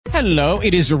Hello,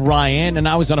 it is Ryan, and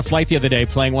I was on a flight the other day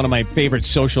playing one of my favorite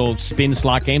social spin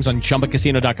slot games on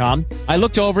ChumbaCasino.com. I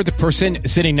looked over at the person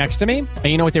sitting next to me, and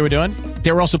you know what they were doing?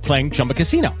 They were also playing Chumba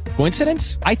Casino.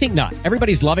 Coincidence? I think not.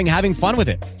 Everybody's loving having fun with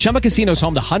it. Chumba Casino is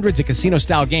home to hundreds of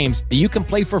casino-style games that you can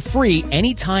play for free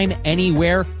anytime,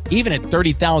 anywhere, even at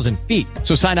 30,000 feet.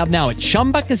 So sign up now at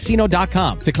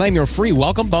ChumbaCasino.com to claim your free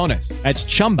welcome bonus. That's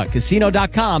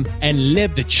ChumbaCasino.com and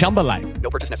live the Chumba life.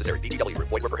 No purchase necessary. VGW.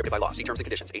 Void where prohibited by law. See terms and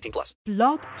conditions. 18+.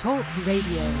 Blog Talk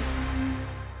Radio.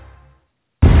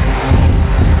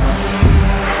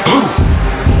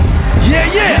 Yeah.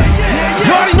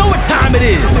 You already know what time it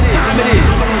is.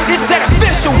 It's that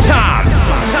official time.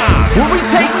 Where we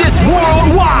take this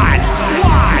worldwide.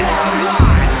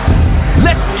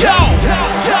 Let's go.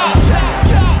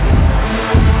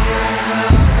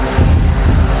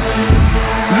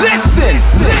 Listen.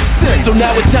 So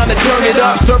now it's time to turn it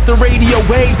up. Surf the radio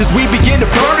waves as we begin to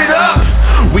burn it up.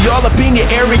 We all up in your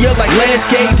area like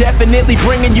landscape. Definitely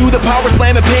bringing you the Power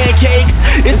Slam and Pancakes.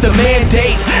 It's the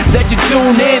mandate that you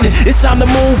tune in. It's time to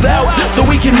move out so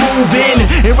we can move in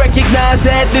and recognize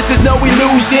that this is no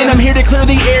illusion. I'm here to clear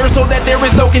the air so that there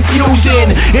is no confusion.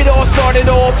 It all started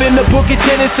off in the book of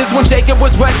Genesis when Jacob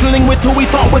was wrestling with who he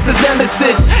thought was his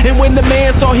nemesis. And when the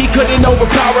man saw he couldn't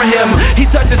overpower him, he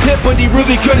touched his hip but he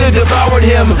really could have devoured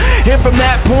him. And from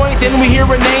that point then we hear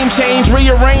a name change,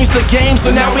 rearrange the game, so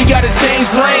now we gotta change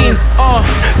lanes.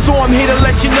 So I'm here to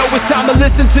let you know it's time to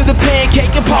listen to the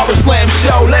Pancake and Power Slam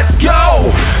show. Let's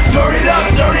go! Turn it up,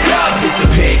 it's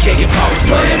the Pancake and Power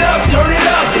Slam. Turn it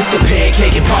up, it's the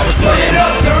Pancake and Power Slam.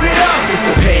 Turn it up, it's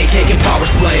the Pancake and Power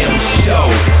Slam show.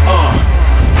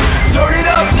 Turn it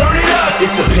up,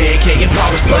 it's the Pancake and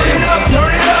Power Slam.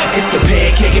 Turn it up, it's the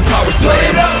Pancake and Power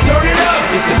Slam. Turn it up,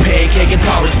 it's the Pancake and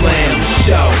Power Slam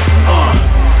show.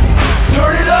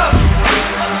 Turn it up.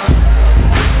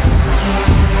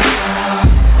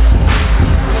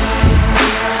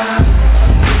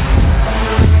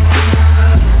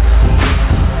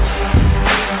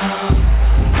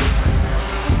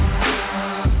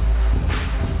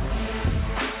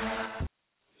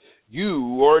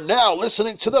 You are now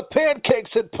listening to the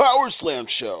Pancakes and Power Slam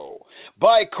show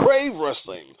by Crave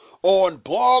Wrestling on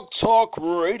Blog Talk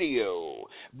Radio.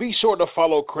 Be sure to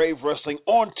follow Crave Wrestling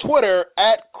on Twitter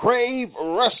at Crave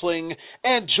Wrestling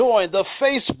and join the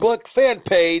Facebook fan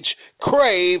page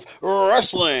Crave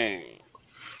Wrestling.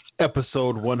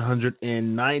 Episode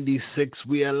 196.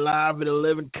 We are live in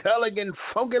 11 Culligan,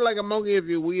 funky like a monkey, if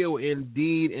you will.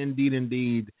 Indeed.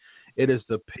 It is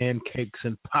the Pancakes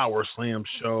and Power Slam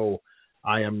show.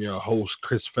 I am your host,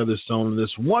 Chris Featherstone,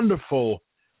 this wonderful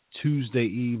Tuesday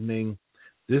evening.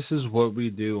 This is what we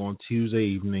do on Tuesday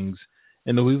evenings,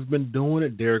 and we've been doing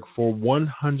it, Derek, for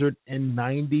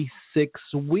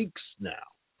 196 weeks now.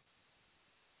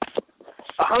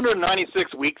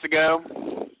 196 weeks ago,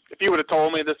 if you would have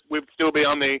told me this, we'd still be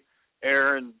on the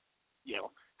air and,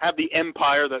 have the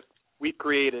empire that we've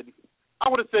created, I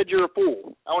would have said you're a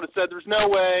fool. I would have said there's no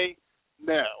way,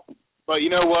 no. But you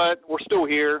know what? We're still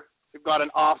here. We've got an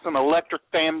awesome electric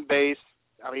fan base.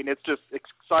 I mean, it's just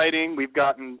exciting. We've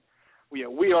gotten, we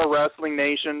are Wrestling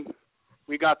Nation.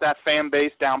 We got that fan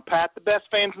base down pat. The best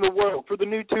fans in the world for the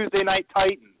new Tuesday Night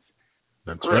Titans.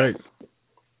 That's right.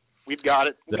 We've got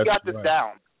it. We got this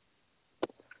down.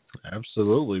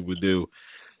 Absolutely, we do.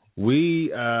 We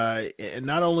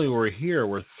not only we're here,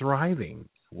 we're thriving.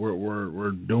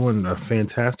 We're doing a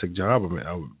fantastic job. I mean,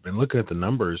 I've been looking at the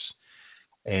numbers,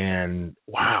 and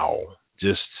wow,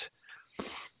 just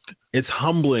it's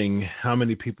humbling how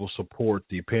many people support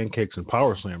the Pancakes and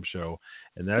Power Slam show,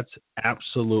 and that's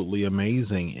absolutely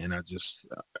amazing. And just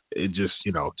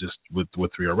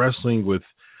with We Are Wrestling, with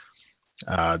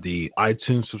the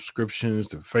iTunes subscriptions,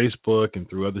 to Facebook, and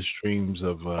through other streams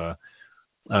of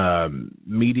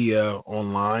media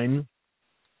online,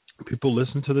 people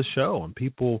listen to the show, and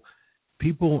people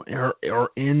are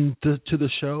into the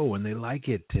show, and they like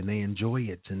it, and they enjoy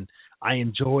it, and I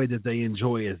enjoy that they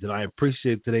enjoy it, and I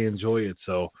appreciate that they enjoy it.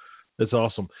 So that's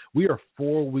awesome. We are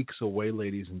 4 weeks away,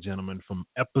 ladies and gentlemen, from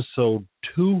episode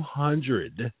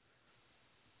 200.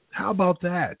 How about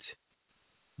that?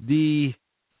 The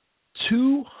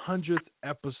 200th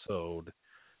episode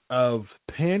of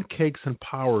Pancakes and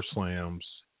Power Slams.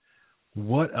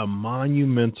 What a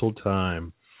monumental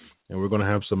time. And we're going to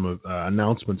have some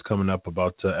announcements coming up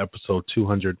about episode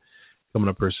 200 coming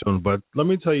up here soon. But let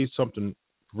me tell you something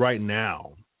right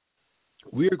now.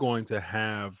 We are going to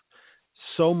have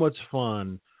so much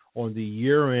fun on the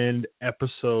year-end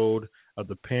episode of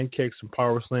the Pancakes and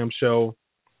Power Slam show.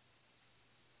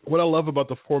 What I love about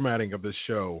the formatting of this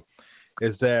show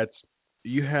is that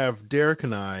you have Derek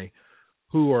and I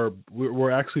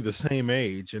we're actually the same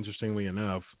age, interestingly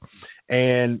enough,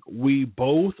 and we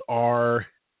both are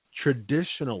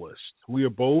traditionalists. We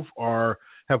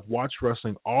have watched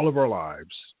wrestling all of our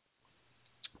lives.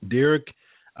 Derek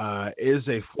is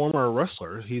a former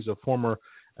wrestler. He's a former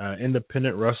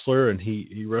independent wrestler, and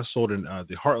he wrestled in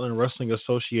the Heartland Wrestling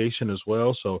Association as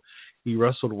well. So he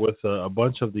wrestled with a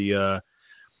bunch of the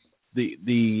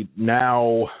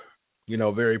now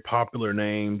very popular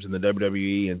names in the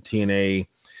WWE and TNA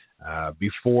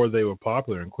before they were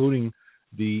popular, including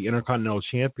the Intercontinental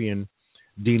Champion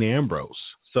Dean Ambrose.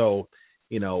 So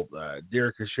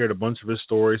Derek has shared a bunch of his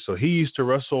stories. So he used to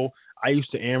wrestle. I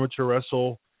used to amateur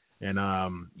wrestle. And,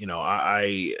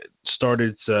 I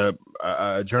started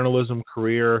a journalism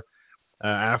career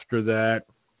after that.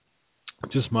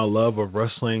 Just my love of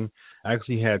wrestling. I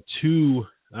actually had 2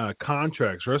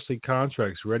 wrestling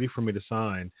contracts ready for me to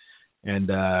sign.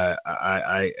 And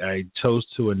I chose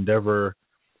to endeavor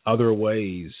other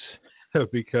ways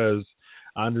because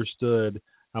I understood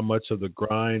how much of the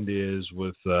grind is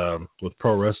with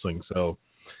pro wrestling. So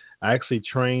I actually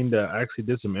trained. I actually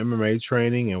did some MMA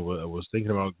training, and was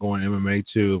thinking about going MMA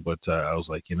too. But I was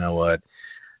like, you know what?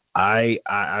 I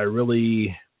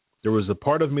really, there was a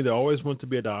part of me that always wanted to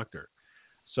be a doctor.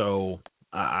 So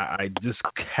I just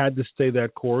had to stay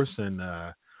that course, and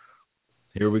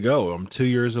here we go. I'm 2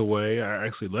 years away.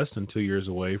 Actually, less than 2 years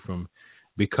away from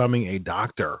becoming a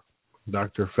doctor.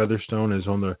 Dr. Featherstone is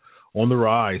on the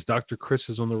rise. Dr. Chris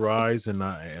is on the rise, and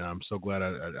I'm so glad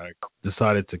I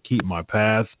decided to keep my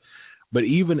path. But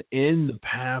even in the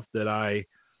path that I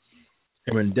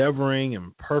am endeavoring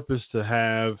and purpose to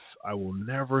have, I will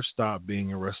never stop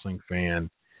being a wrestling fan.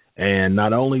 And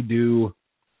not only do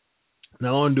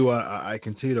I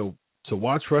continue to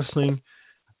watch wrestling,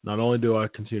 not only do I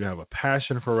continue to have a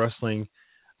passion for wrestling,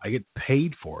 I get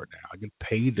paid for it now. I get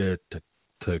paid to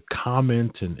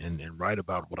comment and write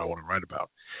about what I want to write about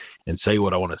and say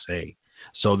what I want to say.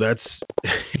 So that's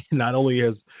not only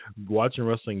has watching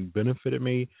wrestling benefited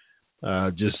me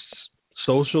just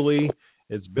socially,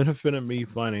 it's benefited me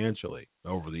financially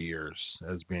over the years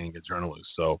as being a journalist.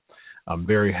 So I'm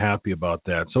very happy about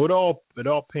that. So it all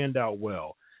panned out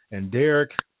well. And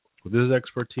Derek, with his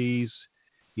expertise,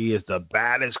 he is the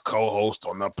baddest co-host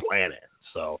on the planet.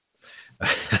 So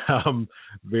I'm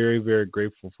very, very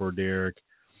grateful for Derek.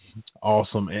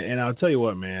 Awesome. And I'll tell you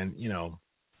what, man,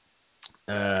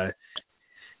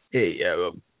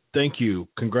 thank you.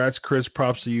 Congrats, Chris.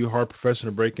 Props to you. Hard profession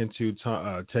to break into.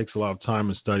 Takes a lot of time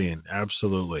and studying.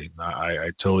 Absolutely.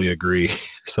 I totally agree.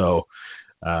 So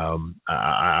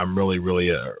I'm really,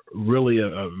 really, really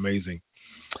amazing.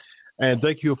 And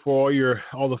thank you for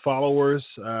all the followers.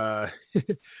 I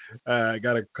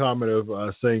got a comment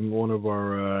of saying one of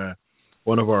our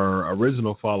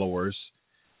original followers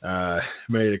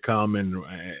made a comment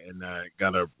and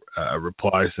got a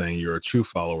reply saying you're a true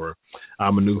follower.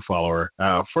 I'm a new follower.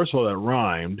 First of all, that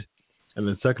rhymed, and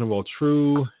then second of all,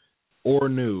 true or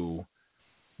new,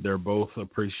 they're both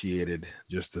appreciated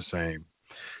just the same.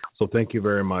 So thank you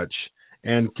very much.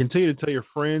 And continue to tell your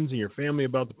friends and your family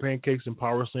about the Pancakes and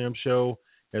Powerslam show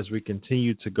as we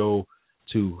continue to go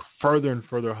to further and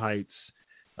further heights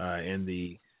in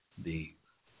the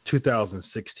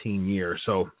 2016 year.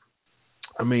 So,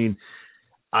 I mean,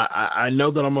 I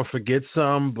know that I'm going to forget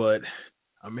some, but,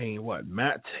 I mean,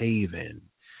 Matt Taven,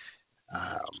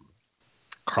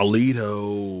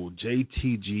 Carlito,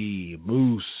 JTG,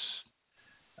 Moose,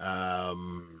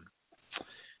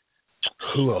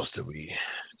 who else did we...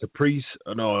 Caprice,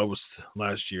 no, it was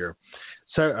last year.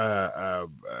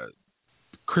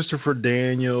 Christopher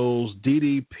Daniels,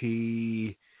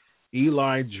 DDP,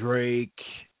 Eli Drake.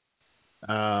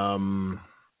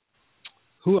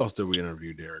 Who else did we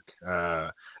interview, Derek?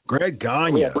 Greg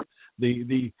Gagne,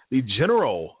 the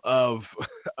general of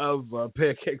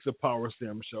Pancakes and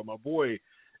Powerslam show. My boy,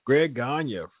 Greg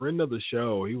Gagne, friend of the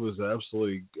show. He was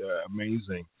absolutely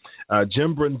amazing.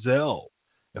 Jim Brunzell.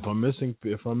 If I'm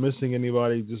missing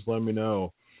anybody, just let me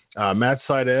know. Matt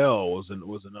Seidel was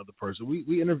another person.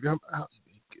 We interviewed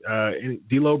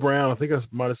D'Lo Brown. I think I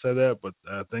might have said that, but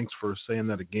thanks for saying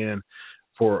that again,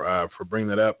 for bringing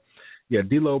that up. Yeah,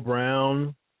 D'Lo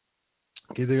Brown.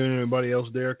 Can you think of anybody else,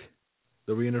 Derek,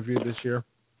 that we interviewed this year?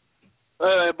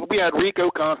 We had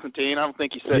Rico Constantine. I don't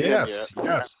think you said him yet.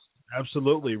 Yes,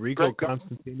 absolutely. Rico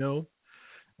Constantino.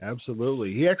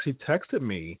 Absolutely. He actually texted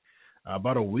me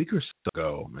about a week or so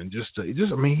ago, and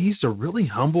he's a really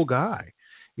humble guy.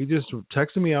 He just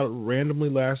texted me out randomly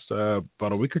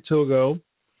about a week or two ago,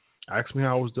 asked me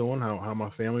how I was doing, how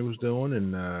my family was doing,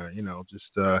 and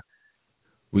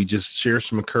we just shared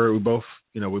some encouragement.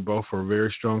 We both are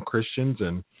very strong Christians,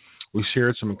 and we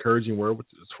shared some encouraging words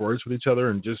with each other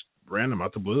and just random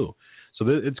out the blue. So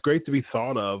it's great to be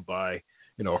thought of by,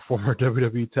 you know, a former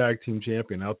WWE Tag Team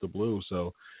Champion out the blue.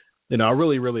 So, you know, I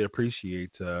really, really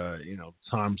appreciate, you know,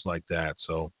 times like that.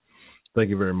 So thank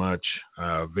you very much.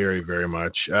 Very, very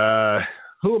much.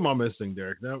 Who am I missing,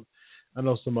 Derek? Now, I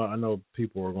know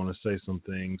people are going to say some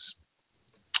things.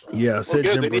 Yeah, I said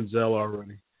Jim Brunzell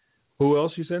already. Who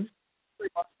else you said?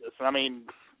 I mean,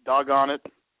 doggone it.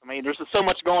 I mean, there's just so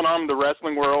much going on in the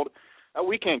wrestling world.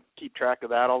 We can't keep track of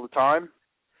that all the time.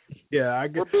 Yeah, I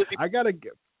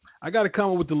gotta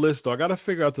come up with the list, though. I gotta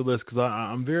figure out the list because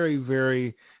I'm very,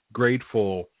 very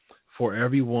grateful for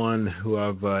everyone who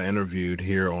I've interviewed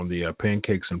here on the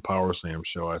Pancakes and Powerslams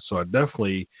show. So I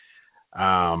definitely,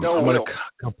 I'm gonna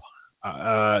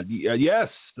yes,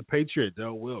 the Patriot,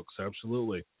 Del Wilkes,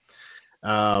 absolutely.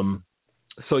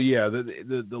 So yeah,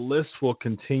 the list will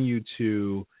continue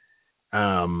to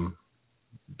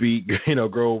be, you know,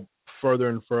 grow further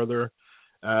and further.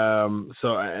 So,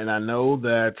 and I know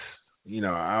that, you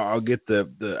know,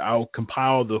 I'll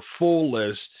compile the full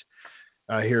list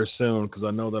here soon because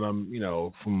I know that I'm, you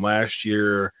know, from last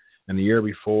year and the year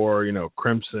before, you know,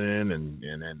 Crimson and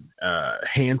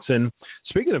Hanson.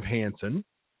 Speaking of Hanson,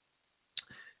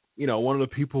 you know, one of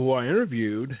the people who I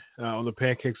interviewed on the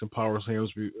Pancakes and Powerslams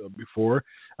before,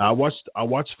 I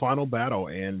watched Final Battle,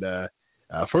 and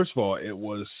first of all, it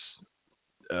was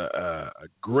a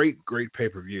great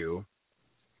pay-per-view,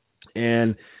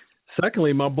 and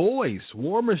secondly, my boys,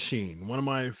 War Machine, one of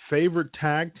my favorite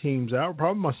tag teams out,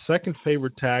 probably my second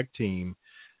favorite tag team,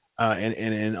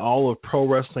 in all of pro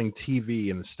wrestling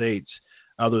TV in the States,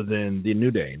 other than the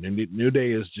New Day. And New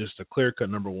Day is just a clear-cut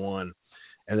number one.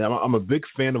 And I'm a big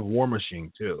fan of War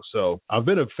Machine, too. So I've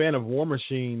been a fan of War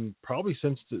Machine probably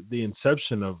since the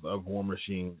inception of War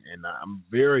Machine. And I'm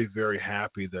very, very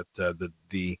happy that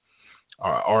the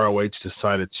ROH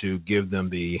decided to give them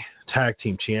the tag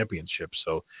team championship.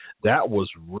 So that was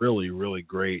really, really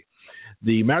great.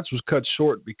 The match was cut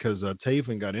short because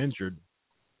Taven got injured.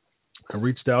 I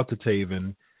reached out to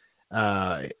Taven.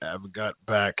 He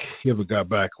haven't got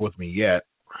back with me yet.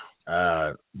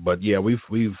 But yeah,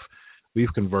 we've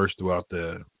conversed throughout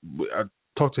I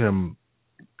talked to him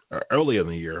early in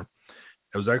the year.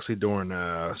 It was actually during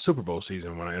Super Bowl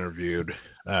season when I interviewed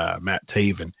Matt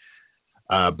Taven.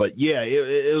 But yeah,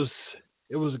 it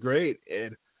was great.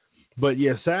 But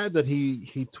yeah, sad that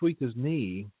he tweaked his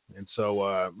knee, and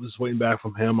so just waiting back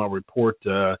from him. I'll report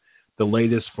the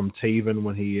latest from Taven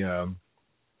when he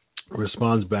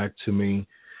responds back to me,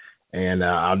 and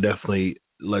I'll definitely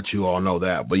let you all know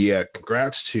that. But yeah,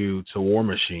 congrats to War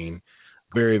Machine.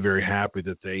 Very, very happy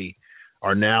that they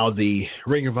are now the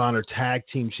Ring of Honor Tag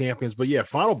Team Champions. But yeah,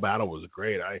 Final Battle was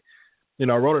great. I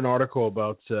wrote an article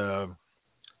about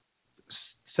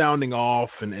sounding off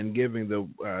and giving the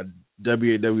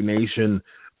WAW Nation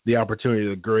the opportunity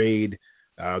to grade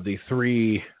the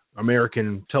three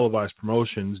American televised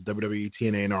promotions, WWE,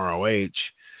 TNA, and ROH.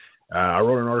 I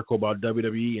wrote an article about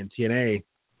WWE and TNA,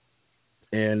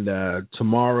 and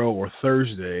tomorrow or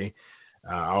Thursday,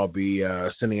 I'll be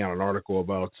sending out an article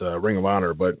about Ring of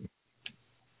Honor. But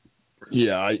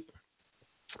yeah,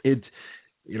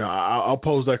 I'll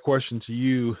pose that question to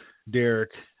you, Derek,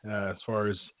 as far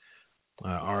as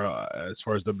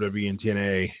WWE and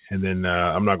TNA, and then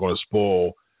I'm not going to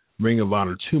spoil Ring of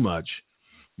Honor too much.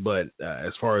 But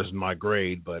as far as my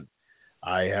grade, but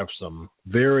I have some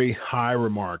very high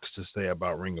remarks to say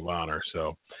about Ring of Honor.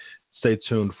 So stay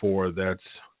tuned for that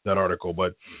article.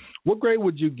 But what grade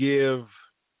would you give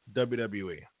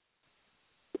WWE?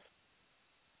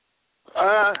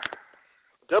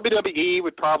 WWE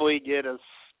would probably get us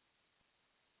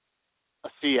a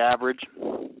C average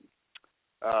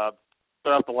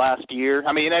throughout the last year.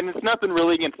 I mean, and it's nothing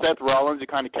really against Seth Rollins, who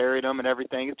kind of carried him and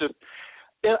everything. It's just,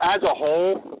 as a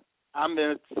whole, I'm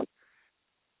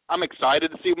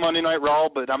excited to see Monday Night Raw,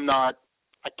 but I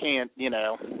can't,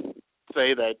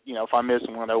 say that, if I miss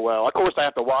one, oh well. Of course I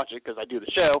have to watch it because I do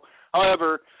the show.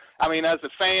 However, I mean, as a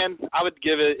fan, I would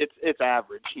give it's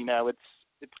average.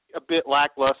 It's a bit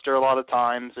lackluster a lot of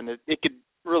times, and it could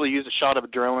really use a shot of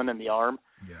adrenaline in the arm.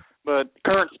 Yeah. But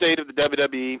current state of the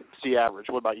WWE, C average.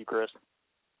 What about you, Chris?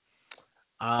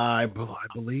 I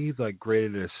believe I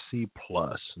graded it a C+.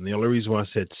 And the only reason why I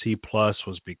said C+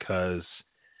 was because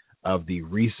of the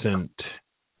recent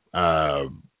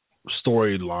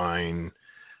storyline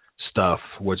stuff,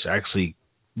 which actually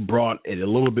brought it a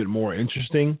little bit more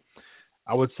interesting.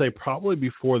 I would say probably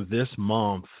before this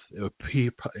month, it would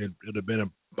have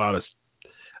been about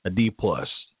a D+,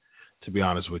 to be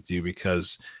honest with you, because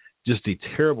just the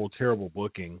terrible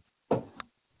booking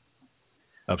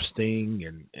Sting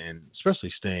and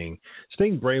especially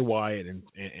Sting, Bray Wyatt, and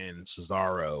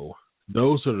Cesaro.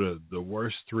 Those are the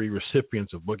worst three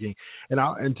recipients of booking.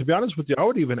 And to be honest with you, I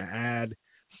would even add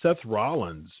Seth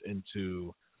Rollins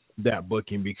into that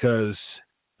booking because,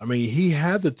 I mean, he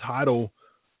had the title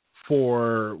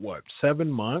for, 7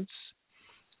 months?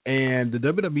 And the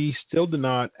WWE still did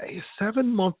not, a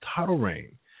 7-month title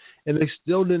reign. And they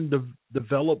still didn't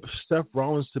develop Seth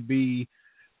Rollins to be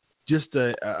just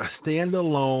a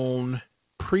standalone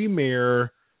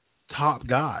premier top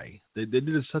guy. They did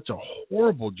such a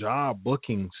horrible job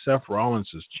booking Seth Rollins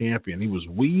as champion. He was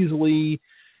Weasley.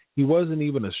 He wasn't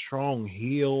even a strong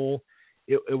heel.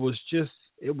 It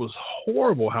was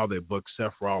horrible how they booked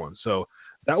Seth Rollins. So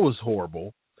that was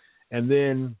horrible. And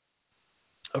then,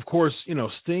 of course,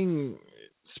 Sting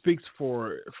speaks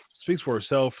for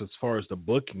herself as far as the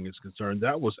booking is concerned.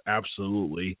 That was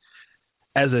absolutely,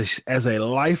 as a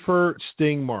lifer,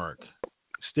 Sting mark.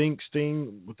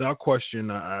 Sting, without question.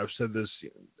 I've said this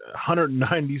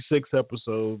 196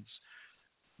 episodes.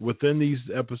 Within these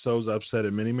episodes, I've said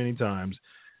it many, many times.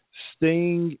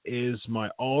 Sting is my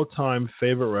all-time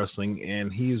favorite wrestling,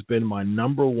 and he's been my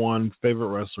number one favorite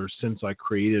wrestler since I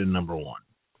created a number one.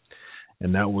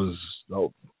 And that was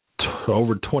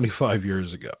over 25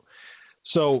 years ago.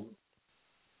 So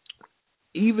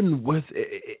even with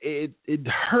it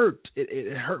hurt.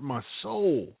 It hurt my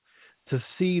soul to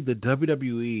see the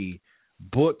WWE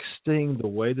book Sting the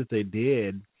way that they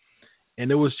did.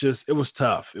 And it was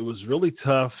tough. It was really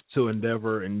tough to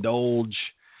indulge.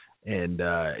 And,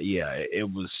 it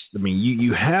was, I mean,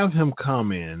 you have him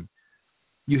come in,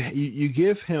 you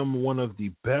give him one of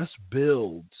the best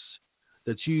builds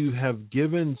that you have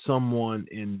given someone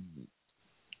in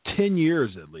 10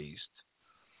 years at least.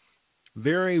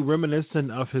 Very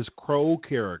reminiscent of his Crow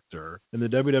character in the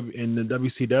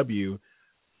WCW.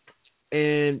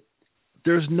 And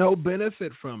there's no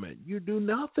benefit from it. You do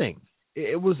nothing.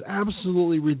 It was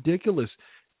absolutely ridiculous.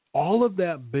 All of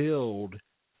that build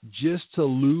just to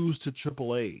lose to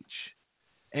Triple H.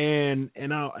 And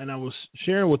I was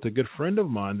sharing with a good friend of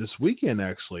mine this weekend,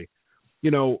 actually.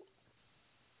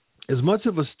 As much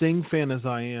of a Sting fan as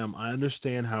I am, I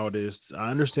understand how it is.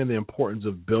 I understand the importance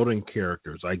of building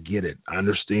characters. I get it. I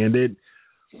understand it.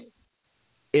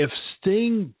 If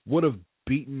Sting would have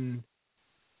beaten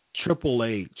Triple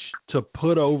H to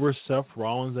put over Seth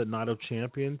Rollins at Night of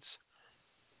Champions,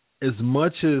 as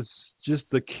much as just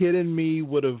the kid in me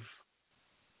would have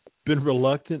been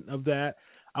reluctant of that,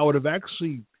 I would have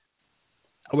actually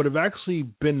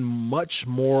been much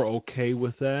more okay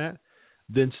with that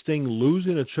than Sting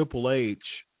losing to Triple H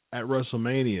at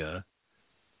WrestleMania,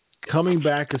 coming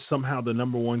back as somehow the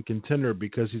number one contender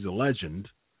because he's a legend.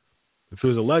 If he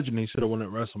was a legend, he should have won at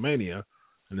WrestleMania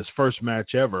in his first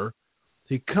match ever.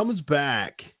 He comes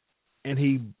back and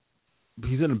he's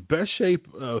in the best shape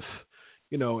of,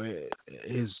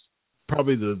 his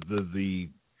probably the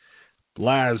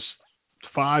last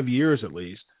 5 years at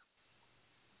least.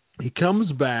 He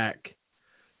comes back,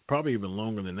 probably even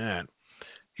longer than that.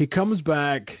 He comes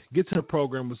back, gets in a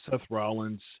program with Seth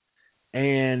Rollins,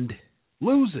 and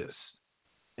loses.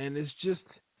 And it's just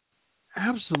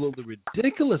absolutely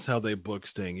ridiculous how they book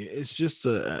Sting. It's just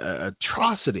an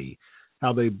atrocity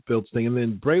how they built Sting. And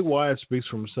then Bray Wyatt speaks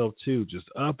for himself, too, just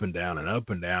up and down and up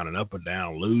and down and up and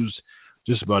down, lose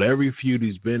just about every feud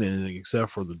he's been in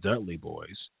except for the Dudley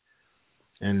Boys.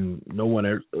 And no one,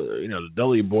 the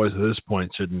Dudley Boys at this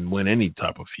point shouldn't win any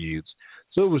type of feuds.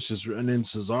 So it was just, and then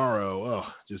Cesaro,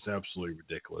 just absolutely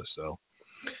ridiculous. So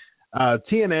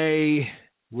TNA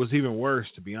was even worse,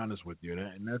 to be honest with you,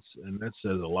 and that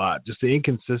says a lot. Just the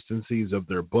inconsistencies of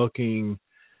their booking.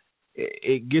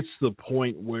 It gets to the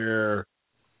point where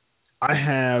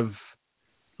I'm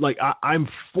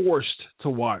forced to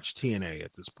watch TNA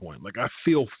at this point. Like, I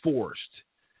feel forced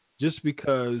just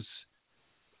because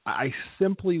I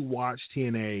simply watch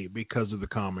TNA because of the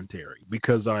commentary,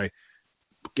 because I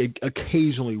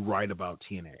occasionally write about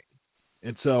TNA.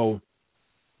 And so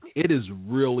it is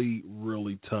really,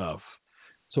 really tough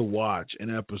to watch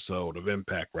an episode of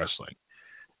Impact Wrestling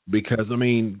because, I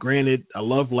mean, granted, I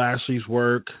love Lashley's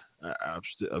work.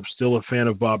 I'm still a fan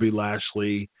of Bobby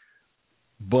Lashley,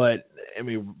 but, I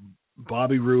mean,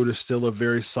 Bobby Roode is still a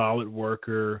very solid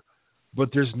worker, but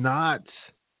there's not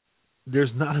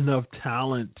enough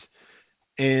talent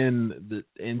in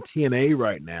TNA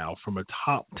right now from a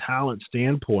top talent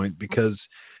standpoint because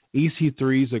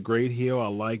EC3 is a great heel. I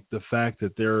like the fact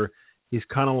that he's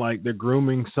kind of like they're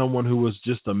grooming someone who was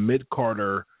just a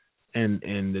mid-carder in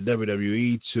the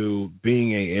WWE to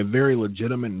being a very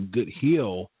legitimate and good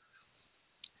heel.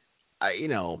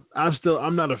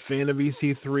 I'm not a fan of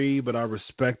EC3, but I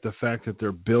respect the fact that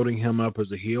they're building him up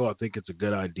as a heel. I think it's a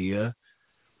good idea.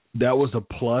 That was a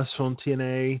plus on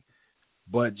TNA,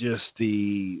 but just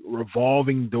the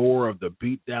revolving door of the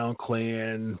Beatdown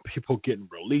Clan, people getting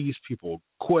released, people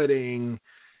quitting,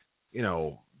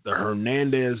 the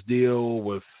Hernandez deal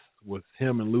with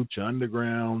him and Lucha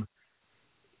Underground.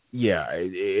 Yeah,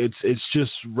 it's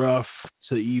just rough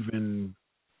to even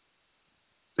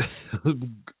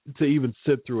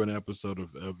sit through an episode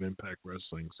of Impact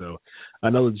Wrestling. So I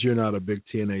know that you're not a big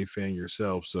TNA fan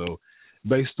yourself. So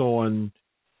based on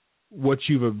what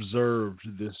you've observed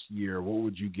this year, what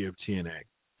would you give TNA?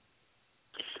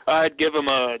 I'd give them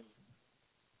a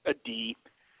D,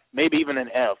 maybe even an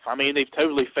F. I mean, they've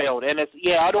totally failed. And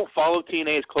I don't follow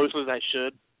TNA as closely as I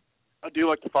should. I do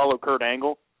like to follow Kurt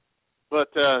Angle. But,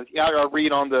 I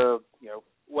read on the,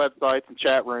 websites and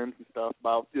chat rooms and stuff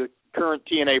about the current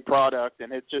TNA product,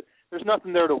 and it's just, there's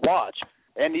nothing there to watch.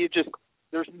 And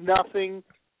there's nothing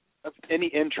of any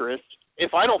interest.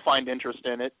 If I don't find interest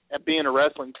in it, at being a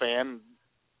wrestling fan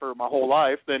for my whole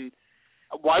life, then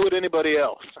why would anybody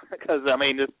else? Because,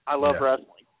 I love wrestling.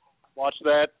 Watch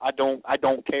that. I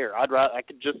don't care. I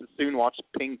could just as soon watch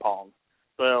ping pong.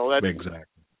 So that's exactly.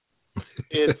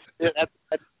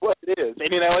 That's what it is.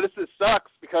 And, this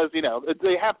sucks because,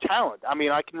 they have talent.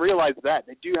 I can realize that.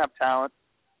 They do have talent.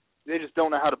 They just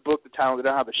don't know how to book the talent. They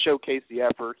don't know how to showcase the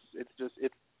efforts. It's just,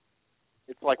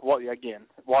 it's like,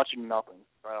 watching nothing.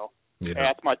 So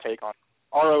that's my take on it.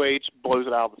 ROH blows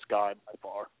it out of the sky by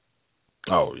far.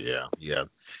 Oh, yeah.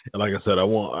 And like I said,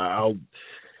 I'll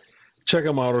check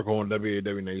out my article on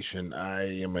WAW Nation.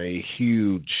 I am a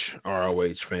huge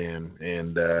ROH fan,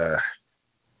 and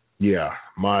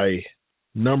my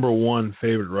number one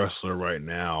favorite wrestler right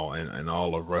now in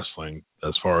all of wrestling,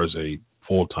 as far as a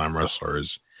full-time wrestler,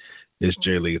 is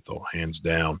Jay Lethal, hands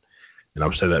down. And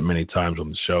I've said that many times on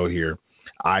the show here.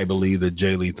 I believe that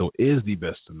Jay Lethal is the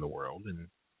best in the world, and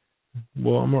I'm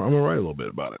going to write a little bit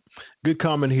about it. Good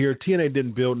comment here. TNA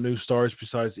didn't build new stars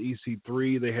besides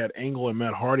EC3. They had Angle and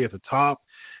Matt Hardy at the top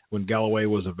when Galloway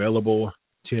was available.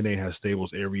 TNA has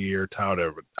stables every year.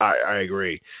 I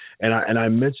agree, and I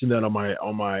mentioned that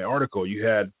on my article. You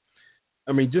had,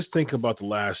 just think about the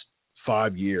last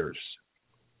 5 years.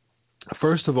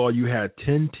 First of all, you had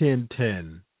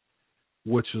 10-10-10,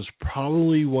 which was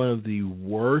probably one of the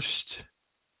worst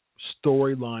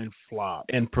storyline flop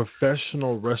in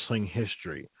professional wrestling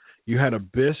history. You had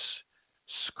Abyss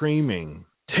screaming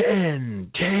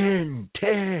 10, 10,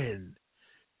 10,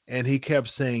 and he kept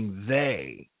saying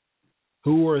they.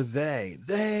 Who are they?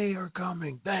 They are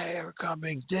coming. 10,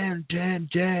 10,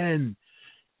 10.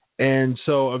 And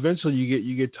so eventually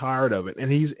you get tired of it.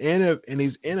 And he's in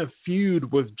a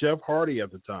feud with Jeff Hardy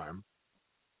at the time,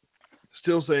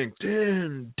 still saying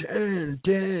 10, 10,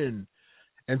 10.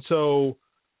 And so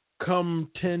come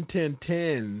 10, 10,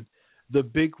 10, the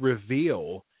big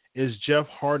reveal is Jeff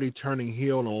Hardy turning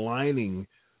heel and aligning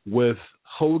with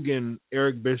Hogan,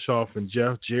 Eric Bischoff, and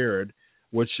Jeff Jarrett,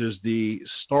 which is the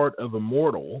start of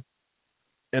Immortal.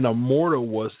 And Immortal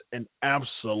was an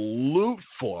absolute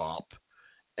flop.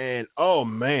 And, oh,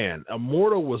 man,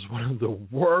 Immortal was one of the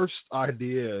worst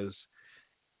ideas.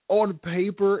 On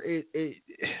paper, it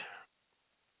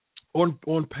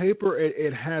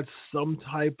had some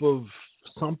type of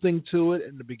something to it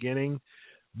in the beginning,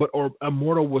 but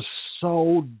Immortal was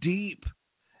so deep.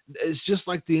 It's just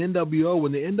like the NWO.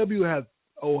 When the NWO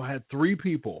had three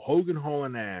people, Hogan, Hall,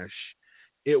 and Nash,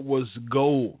 it was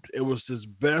gold. It was its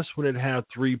best when it had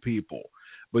three people.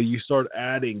 But you start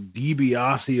adding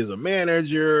DiBiase as a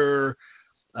manager,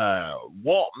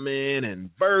 Waltman and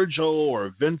Virgil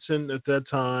or Vincent at that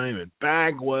time, and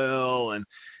Bagwell, and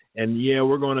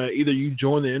we're gonna either you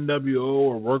join the NWO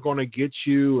or we're gonna get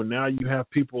you. And now you have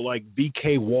people like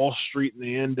BK Wall Street in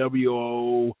the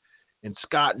NWO and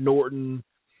Scott Norton.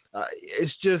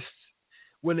 It's just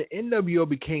when the NWO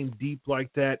became deep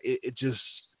like that, it just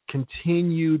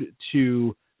continued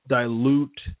to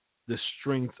dilute the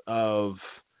strength of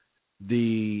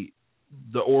the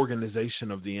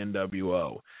organization of the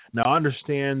NWO. Now, I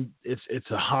understand it's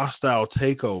a hostile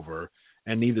takeover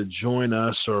and either join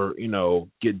us or,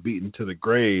 get beaten to the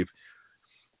grave.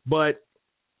 But,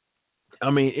 I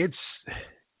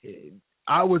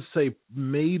would say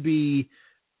maybe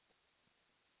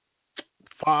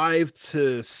 5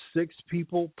 to 6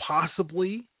 people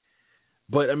possibly.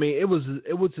 But, it was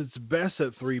its best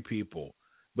at 3 people.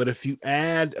 But if you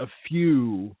add a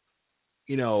few,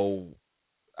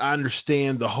 I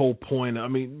understand the whole point.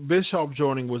 Bischoff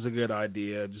joining was a good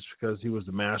idea just because he was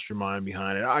the mastermind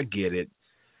behind it. I get it.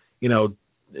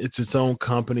 It's its own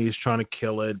company. It's trying to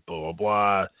kill it, blah, blah,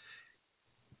 blah.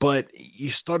 But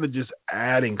you started just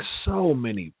adding so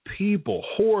many people,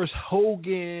 Horace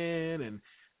Hogan, and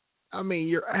I mean,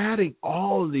 you're adding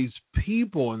all of these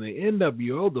people in the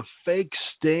NWO, the fake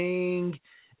Sting.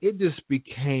 It just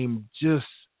became just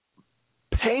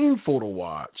painful to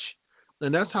watch.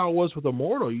 And that's how it was with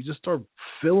Immortal. You just start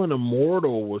filling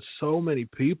Immortal with so many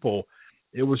people.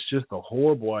 It was just a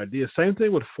horrible idea. Same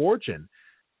thing with Fortune.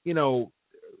 You know,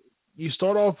 you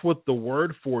start off with the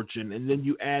word fortune, and then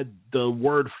you add the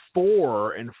word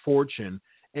for in fortune,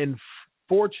 and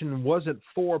fortune wasn't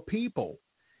for people.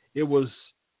 It was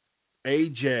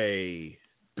AJ,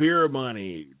 Beer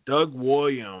Money, Doug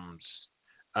Williams,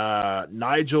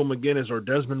 Nigel McGuinness or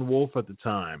Desmond Wolfe at the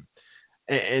time,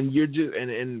 and you're just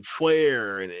and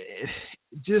Flair, and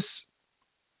it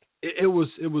was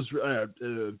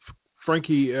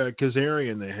Frankie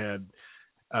Kazarian they had,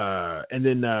 and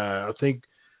then I think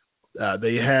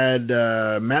they had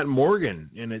Matt Morgan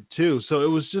in it too. So it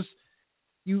was just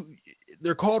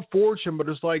they're called Fortune, but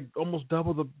it's like almost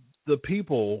double the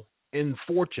people in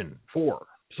Fortune 4.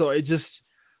 So it just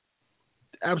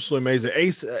absolutely amazing.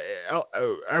 Ace,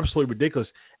 absolutely ridiculous.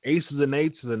 Aces and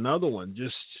Eights is another one.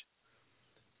 Just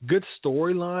good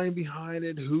storyline behind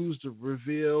it. Who's the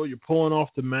reveal? You're pulling off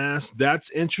the mask. That's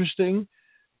interesting.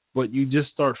 But you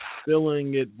just start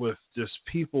filling it with just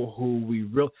people who we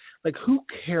really like. Who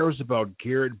cares about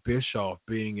Garrett Bischoff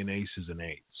being in Aces and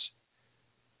Eights?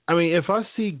 I mean, if I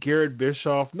see Garrett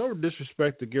Bischoff, no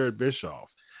disrespect to Garrett Bischoff,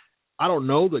 I don't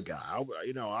know the guy.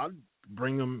 I'd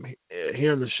bring him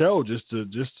here in the show just to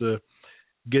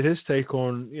get his take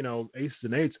on Aces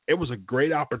and Eights. It was a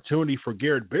great opportunity for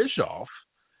Garrett Bischoff,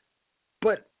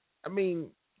 but I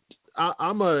mean,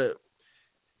 I'm a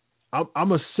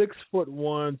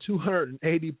 6'1",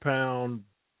 280-pound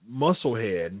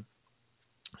musclehead,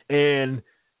 and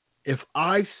if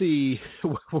I see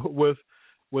with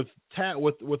a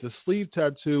sleeve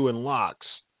tattoo and locks,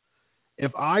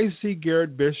 if I see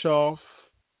Garrett Bischoff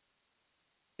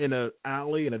in a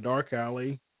dark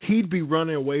alley, he'd be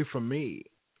running away from me,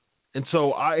 and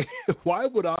so why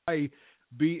would I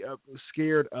be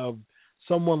scared of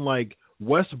someone like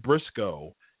Wes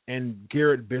Briscoe and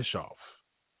Garrett Bischoff?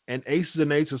 And Aces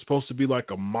and Eights is supposed to be like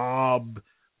a mob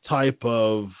type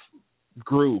of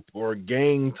group or a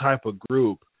gang type of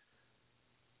group.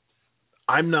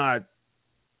 I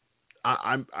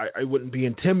wouldn't be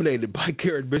intimidated by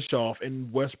Garrett Bischoff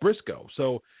and Wes Briscoe.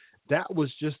 So that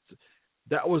was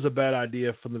a bad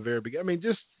idea from the very beginning. I mean,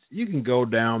 just you can go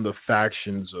down the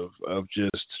factions of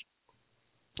just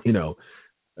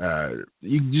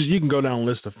you can go down a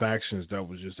list of factions that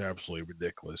was just absolutely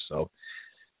ridiculous. So.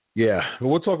 Yeah,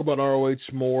 we'll talk about ROH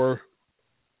more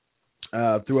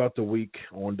throughout the week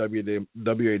on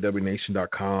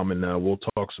WAWNation.com, and we'll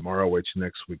talk some ROH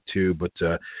next week too. But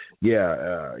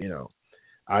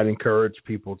I'd encourage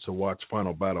people to watch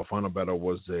Final Battle. Final Battle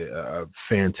was a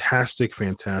fantastic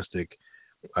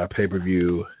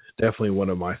pay-per-view. Definitely one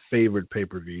of my favorite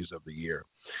pay-per-views of the year.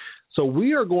 So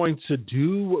we are going to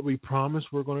do what we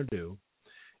promised we're going to do.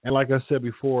 And like I said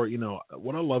before,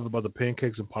 what I love about the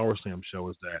Pancakes and Powerslams show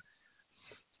is that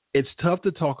it's tough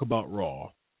to talk about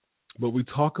Raw, but we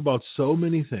talk about so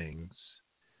many things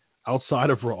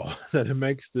outside of Raw that it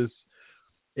makes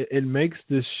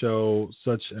this show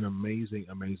such an amazing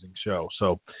show.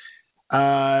 So,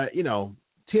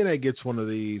 TNA gets one of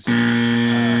these.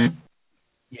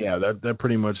 That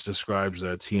pretty much describes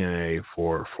TNA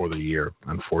for the year,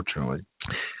 unfortunately.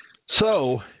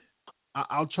 So.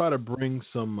 I'll try to bring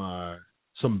some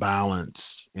balance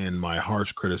in my harsh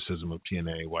criticism of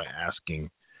TNA by asking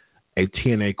a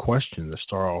TNA question to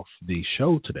start off the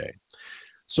show today.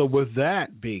 So with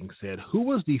that being said, who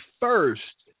was the first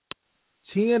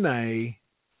TNA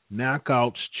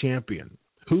Knockouts champion?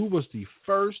 Who was the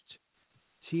first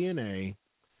TNA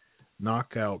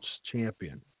Knockouts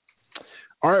champion?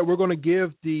 All right, we're going to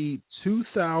give the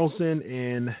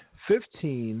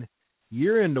 2015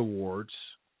 year-end awards.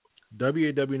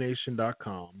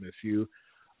 WAWNation.com. If you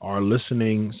are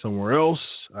listening somewhere else,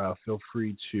 feel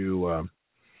free to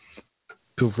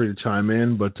chime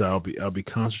in. But I'll be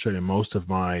concentrating most of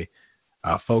my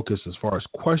focus as far as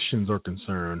questions are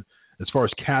concerned, as far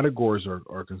as categories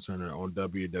are concerned, on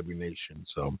WAW Nation.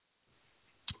 So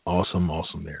awesome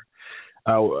there.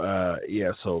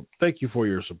 So thank you for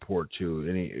your support too.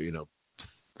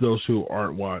 Those who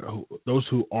aren't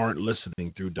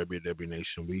listening through WAW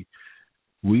Nation,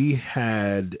 we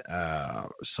had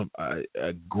some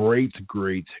a great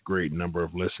number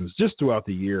of listens just throughout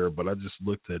the year, but I just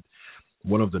looked at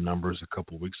one of the numbers a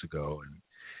couple of weeks ago, and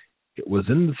it was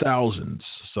in the thousands.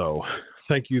 So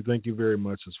thank you very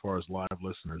much as far as live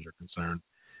listeners are concerned.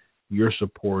 Your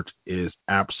support is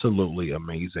absolutely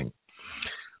amazing.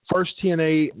 First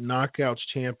TNA Knockouts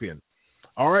champion.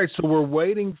 All right, so we're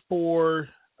waiting for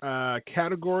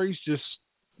categories, just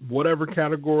whatever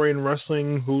category in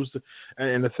wrestling.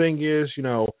 And the thing is,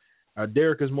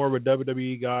 Derek is more of a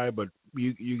WWE guy, but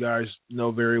you guys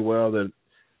know very well that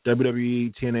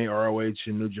WWE, TNA, ROH,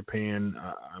 and New Japan,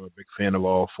 I'm a big fan of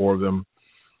all four of them.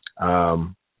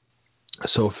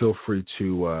 So feel free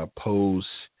to pose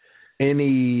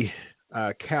any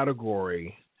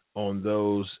category on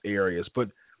those areas. But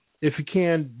if you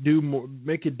can, do more,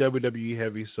 make it WWE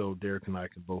heavy so Derek and I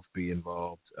can both be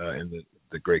involved in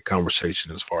the great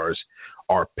conversation as far as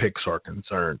our picks are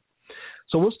concerned.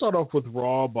 So we'll start off with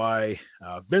Raw by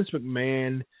Vince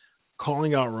McMahon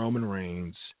calling out Roman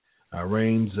Reigns.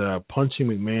 Reigns pushes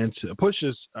McMahon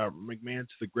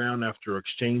to the ground after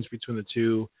exchange between the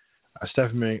two.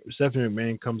 Stephanie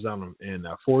McMahon comes out and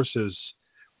forces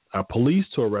police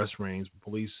to arrest Reigns.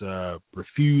 Police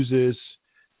refuses.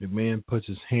 McMahon puts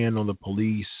his hand on the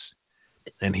police,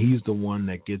 and he's the one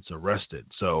that gets arrested.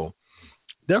 So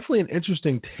definitely an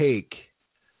interesting take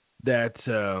that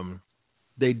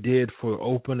they did for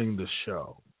opening the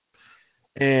show.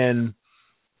 And,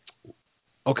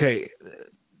 okay,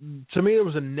 to me, there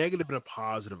was a negative and a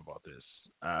positive about this.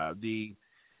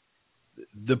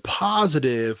 The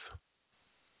positive,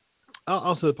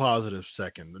 I'll say the positive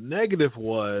second. The negative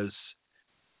was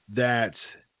that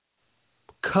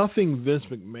cuffing Vince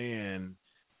McMahon,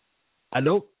 I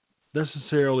don't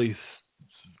necessarily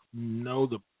know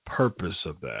the purpose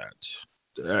of that.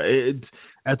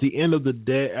 At the end of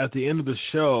the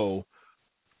show,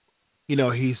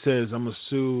 he says, "I'm gonna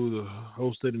sue the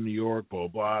whole state of New York," blah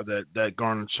blah. That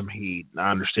garnered some heat.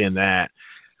 I understand that.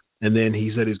 And then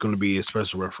he said he's going to be a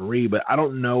special referee, but I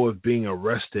don't know if being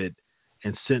arrested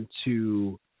and sent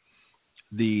to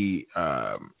the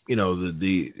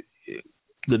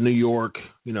New York,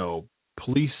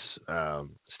 police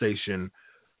station,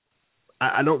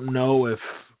 I don't know if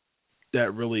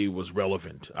that really was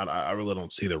relevant. I really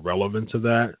don't see the relevance of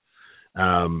that.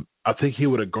 I think he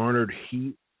would have garnered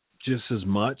heat just as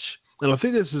much. And I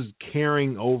think this is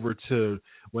carrying over to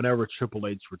whenever Triple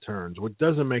H returns, which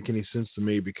doesn't make any sense to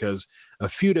me because a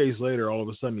few days later, all of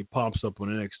a sudden he pops up on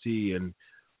NXT and,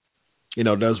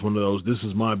 does one of those, "This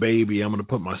is my baby, I'm going to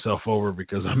put myself over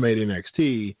because I made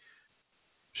NXT,"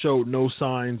 showed no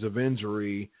signs of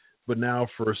injury, but now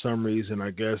for some reason, I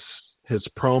guess his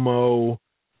promo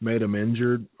made him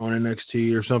injured on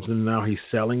NXT or something. Now he's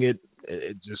selling it.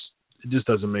 It just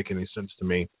doesn't make any sense to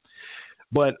me.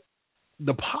 But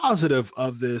the positive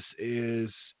of this is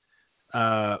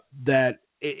that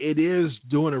it is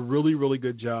doing a really, really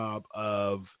good job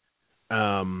of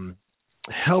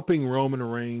helping Roman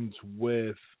Reigns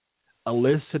with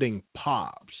eliciting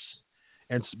pops.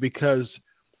 And it's because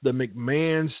the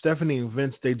McMahon, Stephanie, and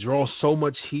Vince, they draw so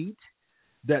much heat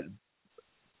that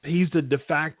he's the de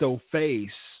facto face,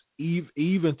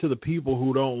 even to the people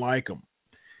who don't like him.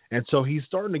 And so he's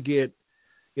starting to get,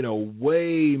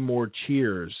 way more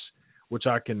cheers, which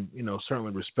I can,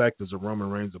 certainly respect as a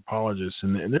Roman Reigns apologist.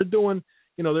 And they're doing,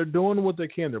 they're doing what they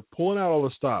can. They're pulling out all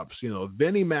the stops.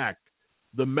 Vinnie Mac,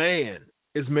 the man,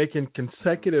 is making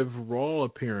consecutive Raw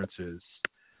appearances.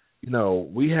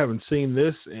 We haven't seen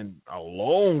this in a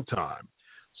long time.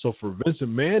 So for Vince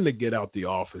McMahon to get out the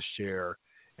office chair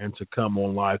and to come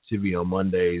on live TV on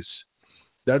Mondays,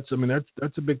 that's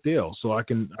a big deal. So I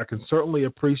can certainly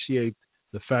appreciate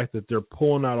the fact that they're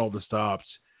pulling out all the stops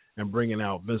and bringing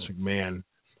out Vince McMahon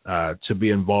to be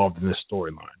involved in this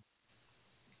storyline.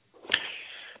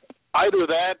 Either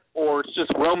that, or it's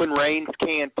just Roman Reigns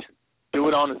can't do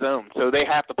it on his own, so they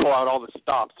have to pull out all the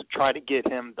stops to try to get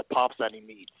him the pops that he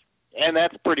needs, and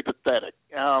that's pretty pathetic.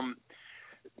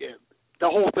 The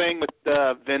whole thing with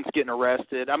Vince getting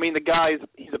arrested, the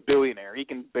he's a billionaire. He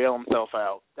can bail himself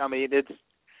out.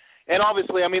 And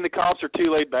obviously, the cops are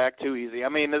too laid back, too easy.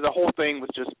 The whole thing was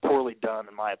just poorly done,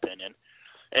 in my opinion.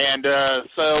 And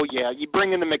you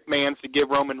bring in the McMahons to give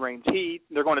Roman Reigns heat.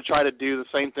 They're going to try to do the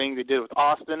same thing they did with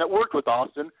Austin. It worked with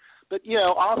Austin. But,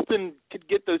 Austin could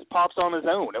get those pops on his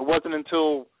own. It wasn't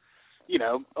until,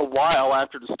 a while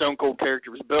after the Stone Cold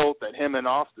character was built that him and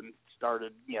Austin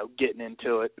started, getting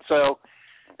into it. So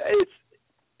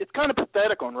it's kind of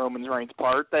pathetic on Roman Reigns'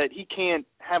 part that he can't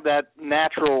have that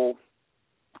natural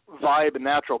vibe and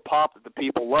natural pop that the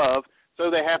people love. So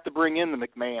they have to bring in the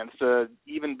McMahons to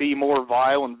even be more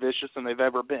vile and vicious than they've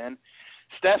ever been.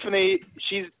 Stephanie,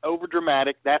 she's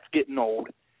overdramatic. That's getting old.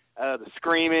 The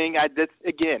screaming,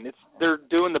 they're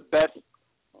doing the best,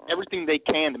 everything they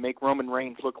can to make Roman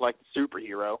Reigns look like the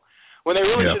superhero when they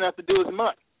really shouldn't have to do as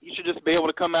much. You should just be able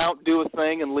to come out, do a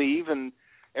thing, and leave, and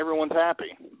everyone's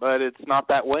happy. But it's not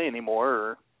that way anymore,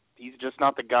 or he's just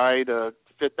not the guy to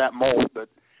fit that mold. But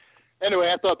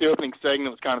anyway, I thought the opening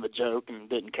segment was kind of a joke and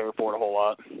didn't care for it a whole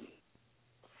lot.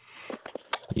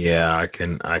 Yeah, I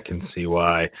can see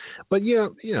why, but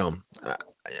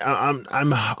I'm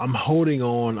holding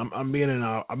on. I'm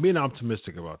being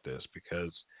optimistic about this,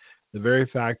 because the very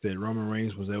fact that Roman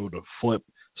Reigns was able to flip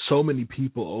so many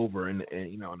people over in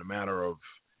a matter of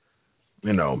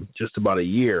just about a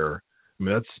year. I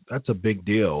mean, that's a big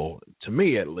deal to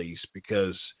me, at least,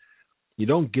 because you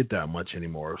don't get that much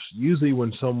anymore. Usually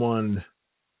when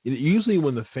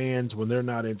the fans, when they're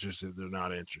not interested, they're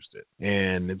not interested.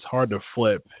 And it's hard to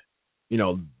flip,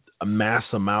 a mass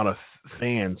amount of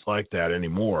fans like that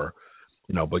anymore,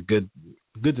 but good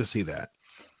to see that.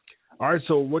 All right,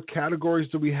 so what categories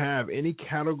do we have? Any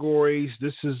categories?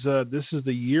 This is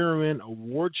the year-end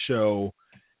award show,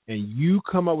 and you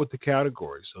come up with the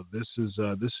categories. So this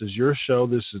is your show.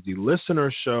 This is the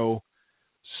listener show.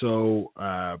 So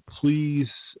please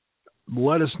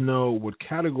let us know what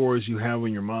categories you have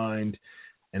in your mind,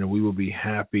 and we will be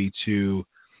happy to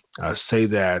say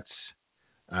that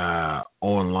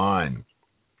online.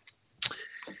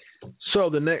 So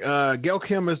the next, Gail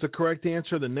Kim is the correct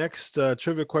answer. The next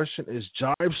trivia question is: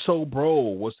 Jive Soul Bro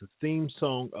was the theme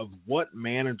song of what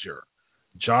manager?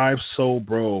 Jive Soul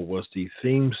Bro was the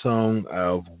theme song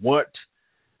of what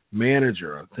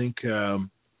manager? I think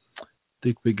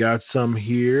we got some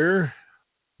here.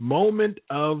 Moment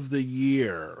of the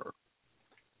year.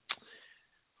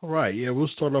 All right, yeah, we'll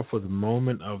start off with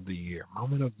moment of the year.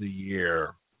 Moment of the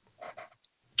year.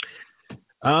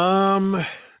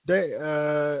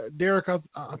 Derek,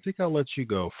 I think I'll let you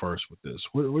go first with this.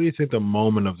 What do you think the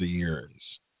moment of the year is?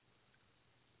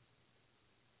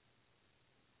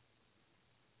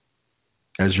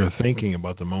 As you're thinking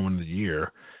about the moment of the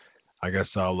year, I guess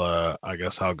I'll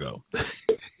go.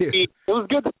 It was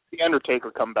good to see The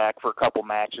Undertaker come back for a couple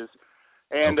matches,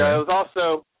 and okay. It was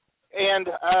also, and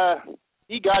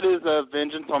he got his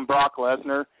vengeance on Brock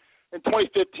Lesnar. And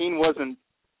 2015 wasn't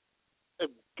a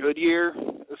good year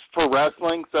for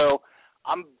wrestling, so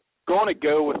I'm going to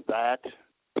go with that.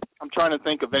 I'm trying to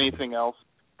think of anything else.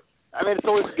 I mean, it's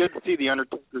always good to see The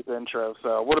Undertaker's intro.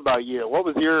 So, what about you? What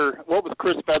was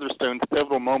Chris Featherstone's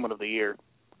pivotal moment of the year?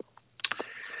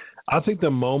 I think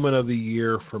the moment of the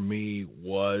year for me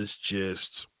was just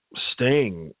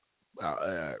Sting.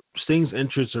 Sting's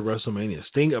entrance at WrestleMania.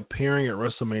 Sting appearing at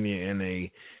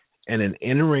WrestleMania in an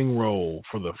in-ring role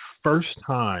for the first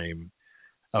time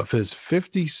of his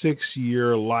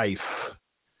 56-year life.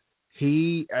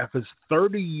 He, at his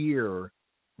 30-year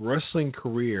wrestling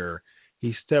career,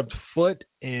 he stepped foot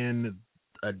in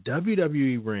a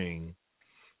WWE ring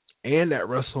and at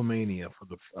WrestleMania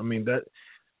that,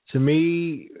 to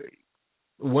me,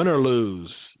 win or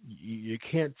lose, you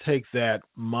can't take that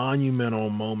monumental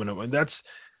moment and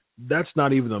that's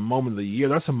not even a moment of the year.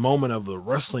 That's a moment of the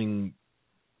wrestling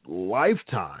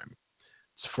lifetime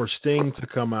for Sting to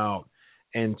come out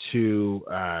and to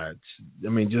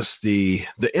just the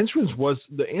entrance was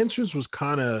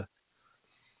kind of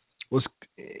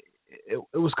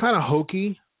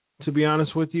hokey, to be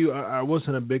honest with you. I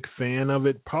wasn't a big fan of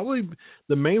it. Probably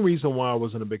the main reason why I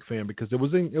wasn't a big fan, because it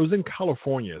was in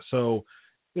California. So,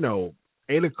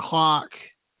 8 o'clock,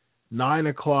 9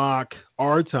 o'clock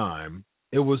our time.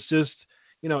 It was just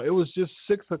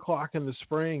 6 o'clock in the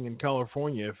spring in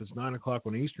California if it's 9 o'clock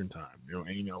on Eastern time.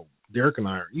 Derek and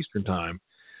I are Eastern time.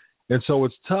 And so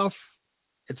it's tough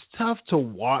to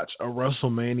watch a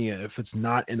WrestleMania if it's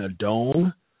not in a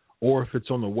dome or if it's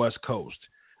on the West Coast,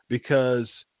 because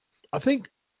I think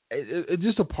it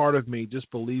just a part of me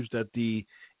just believes that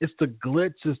it's the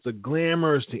glitz, it's the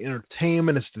glamour, it's the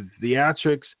entertainment, it's the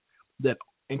theatrics that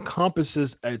encompasses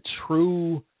a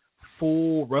true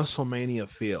full WrestleMania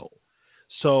feel.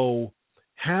 So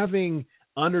having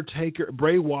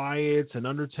Bray Wyatt's and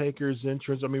Undertaker's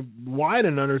entrance, Wyatt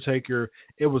and Undertaker,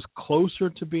 it was closer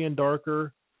to being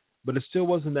darker, but it still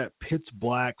wasn't that pitch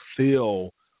black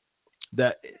feel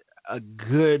that a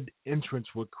good entrance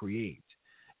would create.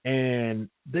 And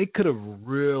they could have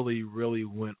really, really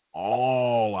went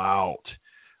all out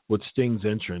with Sting's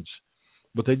entrance,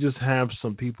 but they just have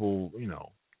some people,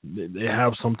 they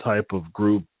have some type of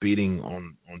group beating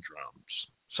on drums.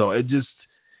 So it just,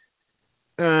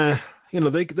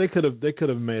 they could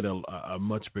have made a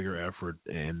much bigger effort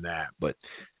in that. But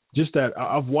just that,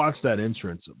 I've watched that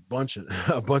entrance a bunch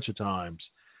of times,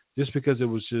 just because it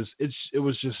was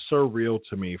just so real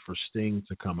to me for Sting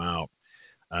to come out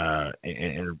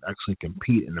and actually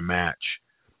compete in the match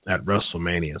at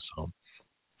WrestleMania. So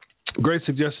great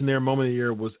suggestion there. Moment of the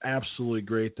year was absolutely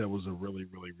great. That was a really,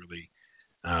 really, really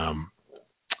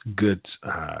Good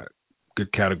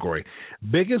category.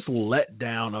 Biggest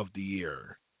letdown of the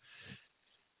year.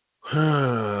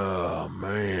 Oh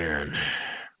man,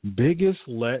 biggest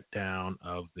letdown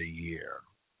of the year.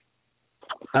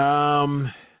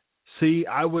 See,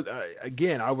 I would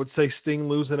say Sting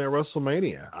losing at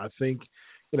WrestleMania. I think,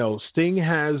 Sting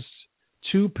has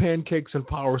 2 Pancakes and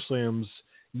Powerslams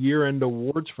year-end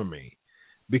awards for me,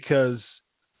 because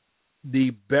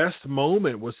the best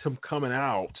moment was him coming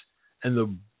out, and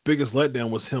the biggest letdown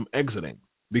was him exiting.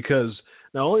 Because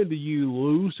not only do you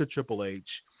lose to Triple H,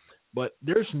 but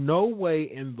there's no way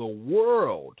in the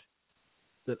world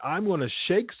that I'm going to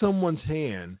shake someone's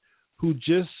hand who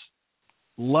just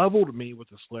leveled me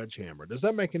with a sledgehammer. Does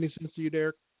that make any sense to you,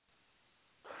 Derek?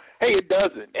 Hey, it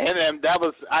doesn't. And that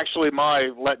was actually my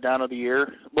letdown of the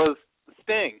year, was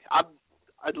Sting.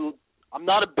 I'm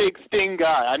not a big Sting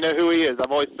guy. I know who he is.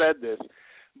 I've always said this.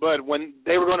 But when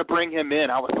they were going to bring him in,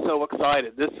 I was so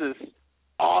excited. This is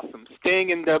awesome. Sting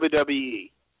in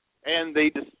WWE. And they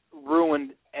just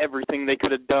ruined everything they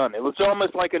could have done. It was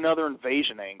almost like another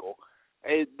invasion angle.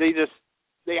 They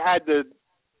had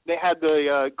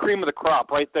the cream of the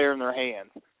crop right there in their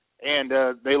hands, and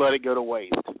they let it go to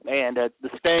waste. And the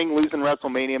Sting losing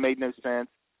WrestleMania made no sense.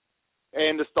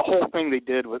 And just the whole thing they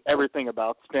did with everything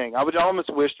about Sting. I would almost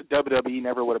wish that WWE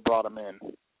never would have brought him in.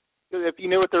 If you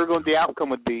knew what the outcome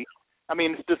would be, I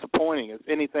mean, it's disappointing as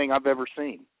anything I've ever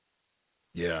seen.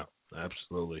 Yeah,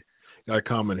 absolutely. Got a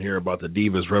comment here about the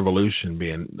Divas Revolution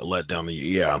being let down.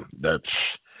 Yeah,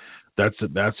 that's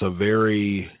a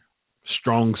very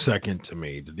strong second to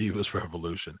me, the Divas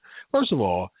Revolution. First of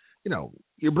all,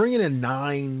 you're bringing in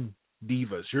 9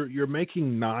 divas. You're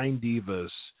making 9 divas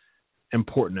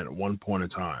important at one point in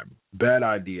time. Bad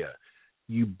idea.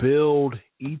 You build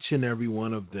each and every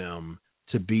one of them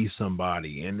to be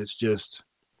somebody, and it's just,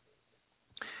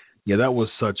 that was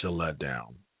such a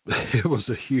letdown. It was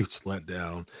a huge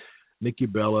letdown. Nikki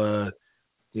Bella,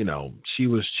 she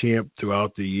was champ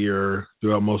throughout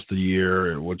most of the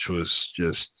year, which was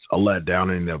just a letdown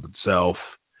in and of itself.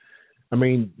 I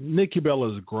mean, Nikki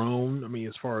Bella's grown,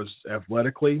 as far as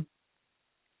athletically.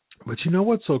 But you know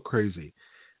what's so crazy?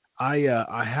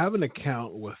 I have an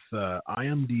account with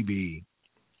IMDb,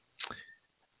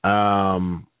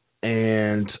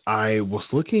 and I was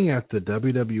looking at the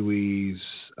WWE's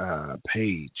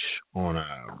page on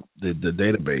the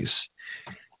database,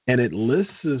 and it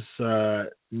lists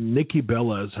Nikki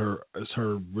Bella as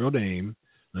her real name,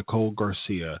 Nicole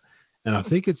Garcia, and I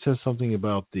think it says something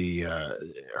about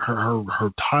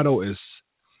her title is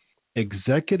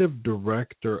Executive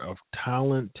Director of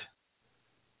Talent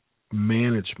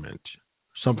Management,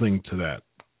 something to that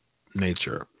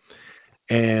nature.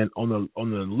 And on the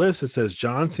list it says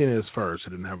John Cena is first.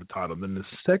 It didn't have a title. Then the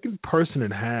second person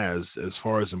it has as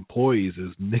far as employees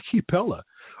is Nikki Bella,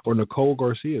 or Nicole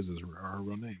Garcia is her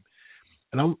real name.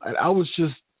 And I was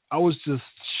just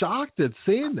shocked at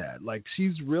seeing that. Like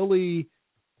she really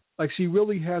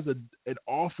has an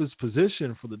office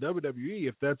position for the WWE.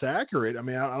 If that's accurate, I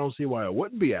don't see why it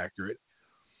wouldn't be accurate.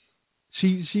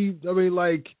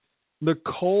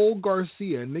 Nicole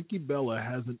Garcia, Nikki Bella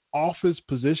has an office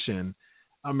position.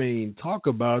 Talk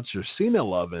about your Cena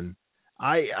loving.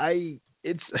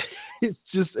 It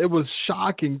was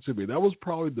shocking to me. That was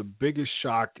probably the biggest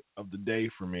shock of the day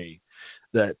for me,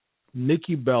 that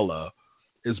Nikki Bella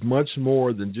is much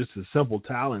more than just a simple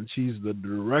talent. She's the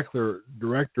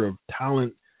director of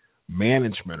talent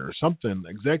management or something,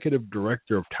 executive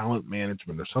director of talent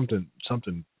management or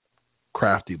something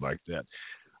crafty like that.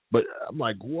 But I'm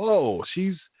like, whoa,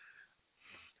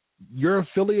 your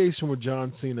affiliation with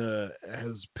John Cena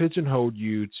has pigeonholed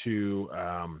you to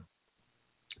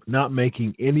not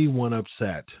making anyone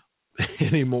upset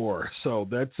anymore. So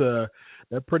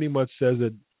that pretty much says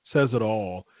it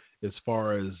all as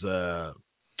far as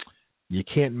you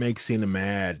can't make Cena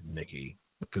mad, Nikki,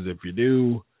 because if you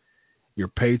do, your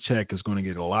paycheck is going to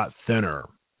get a lot thinner.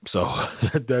 So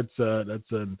that's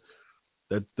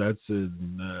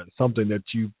something that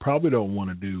you probably don't want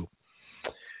to do.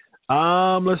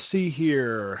 Let's see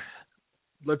here.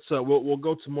 We'll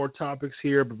go to more topics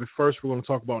here, but first we're going to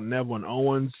talk about Neville and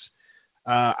Owens.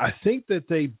 I think that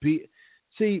they beat.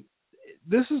 See,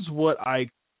 this is what I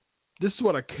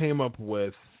came up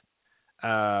with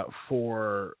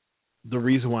for the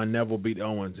reason why Neville beat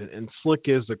Owens, and Slick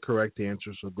is the correct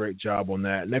answer. So great job on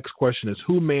that. Next question is,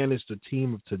 who managed the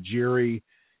team of Tajiri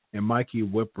and Mikey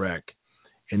Whipwreck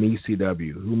in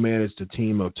ECW? Who managed the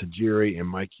team of Tajiri and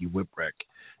Mikey Whipwreck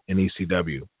in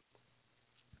ECW?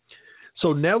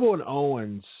 So Neville and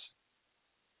Owens,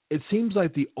 it seems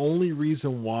like the only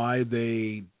reason why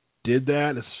they did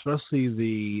that,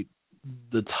 especially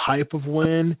the type of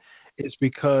win is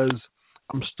because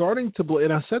I'm starting to believe,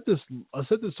 and I said this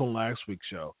on last week's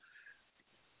show.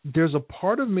 There's a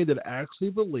part of me that actually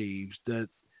believes that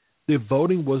the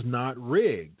voting was not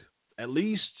rigged. At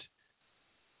least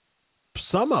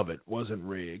some of it wasn't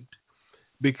rigged,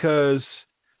 because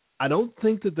I don't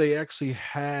think that they actually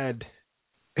had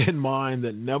in mind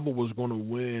that Neville was going to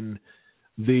win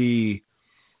the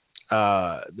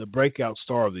breakout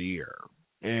star of the year.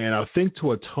 And I think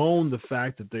to atone the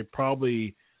fact that they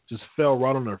probably just fell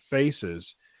right on their faces,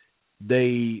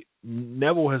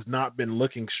 Neville has not been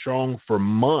looking strong for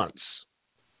months.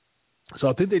 So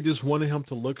I think they just wanted him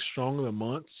to look strong in the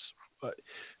months.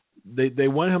 They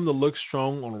wanted him to look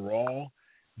strong on Raw,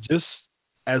 just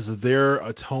as their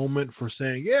atonement for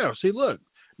saying, yeah, see, look,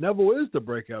 Neville is the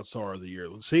breakout star of the year.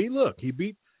 See, look, he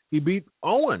beat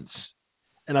Owens.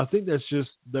 And I think that's just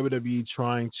WWE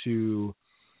trying to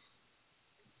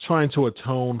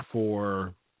atone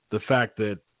for the fact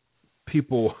that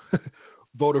people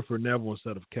voted for Neville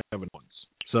instead of Kevin Owens.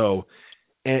 So,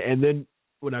 and then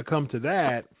when I come to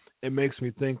that, it makes me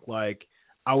think, like,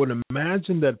 I would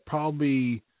imagine that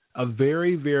probably a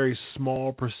very, very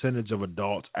small percentage of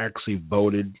adults actually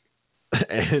voted,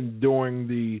 and during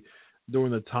the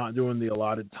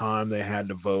allotted time they had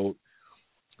to vote.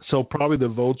 So probably the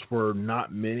votes were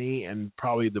not many, and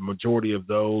probably the majority of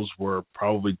those were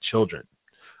probably children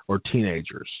or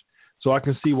teenagers. So I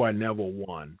can see why Neville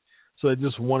won. So they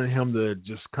just wanted him to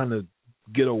just kind of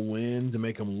get a win to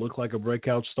make him look like a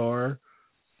breakout star.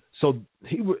 So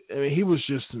he was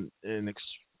just an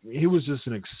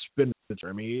expenditure.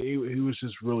 I mean, he was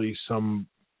just really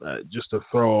just a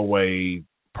throwaway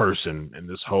person in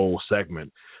this whole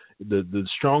segment. The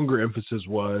stronger emphasis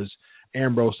was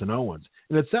Ambrose and Owens,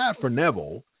 and it's sad for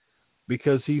Neville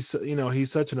because he's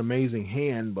such an amazing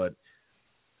hand. But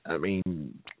I mean,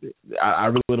 I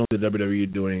really don't see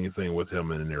WWE doing anything with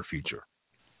him in the near future.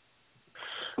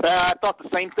 I thought the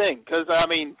same thing, because I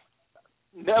mean,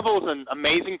 Neville's an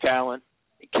amazing talent.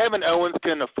 Kevin Owens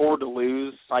couldn't afford to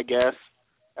lose, I guess.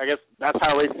 That's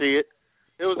how they see it.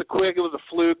 It was a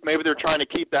fluke. Maybe they're trying to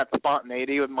keep that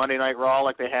spontaneity with Monday Night Raw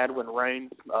like they had when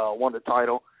Reigns won the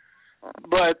title.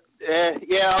 But,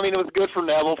 yeah, I mean, it was good for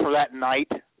Neville for that night.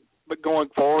 But going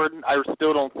forward, I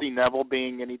still don't see Neville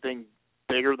being anything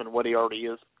bigger than what he already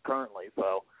is currently.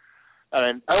 So, I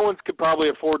mean, Owens could probably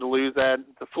afford to lose that.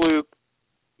 It's a fluke.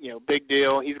 Big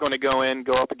deal. He's going to go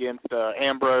up against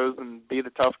Ambrose and be the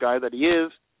tough guy that he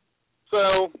is.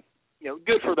 So,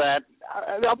 good for that.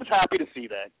 I was happy to see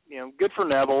that. Good for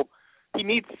Neville. He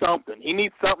needs something. He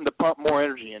needs something to pump more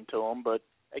energy into him. But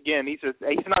again, he's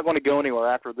not going to go anywhere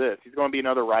after this. He's going to be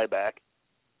another Ryback.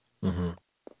 Mm-hmm.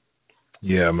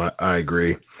 Yeah, I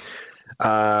agree.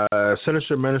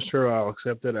 Sinister Minister, I'll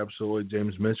accept that, absolutely.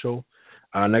 James Mitchell.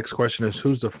 Next question is,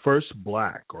 who's the first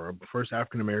black or first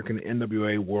African-American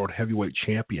NWA World Heavyweight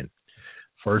Champion?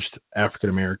 First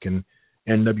African-American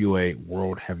NWA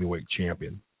World Heavyweight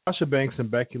Champion. Sasha Banks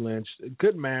and Becky Lynch,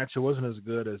 good match. It wasn't as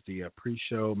good as the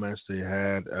pre-show match they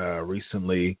had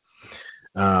recently.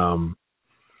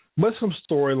 But some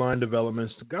storyline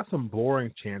developments. Got some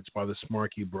boring chants by the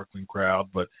smarky Brooklyn crowd,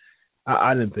 but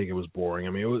I didn't think it was boring.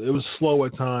 I mean, it was slow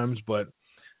at times, but,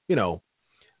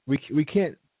 we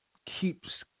can't keep,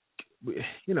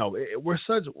 we're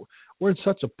in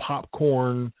such a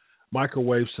popcorn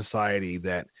microwave society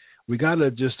that we got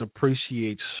to just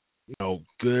appreciate,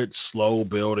 good, slow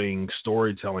building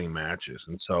storytelling matches.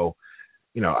 And so,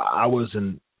 they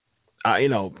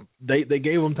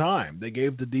gave them time. They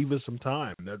gave the Divas some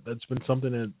time. That's been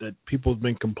something that people have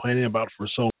been complaining about for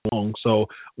so long. So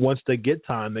once they get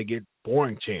time, they get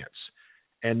boring chants.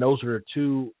 And those are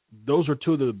two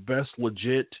of the best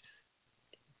legit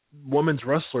women's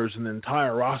wrestlers in the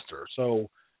entire roster. So,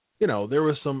 there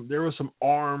was some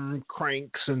arm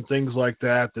cranks and things like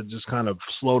that just kind of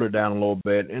slowed it down a little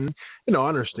bit. And, I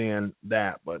understand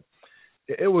that, but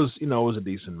it was a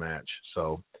decent match.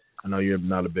 So I know you're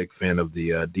not a big fan of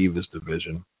the Divas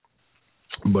division,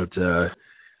 but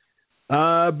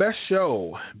best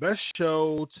show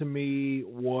to me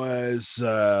was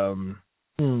the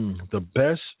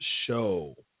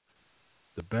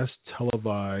best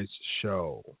televised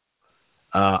show.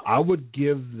 I would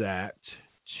give that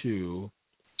to.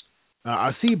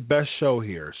 I see best show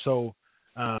here. So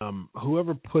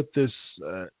whoever put this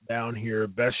down here,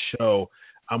 best show,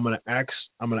 I'm gonna ask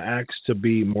to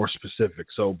be more specific.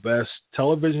 So best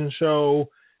television show,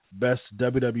 best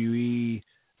WWE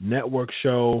network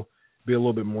show. Be a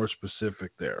little bit more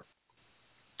specific there.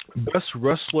 Best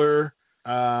wrestler.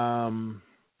 As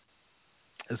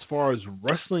far as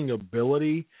wrestling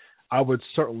ability, I would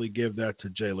certainly give that to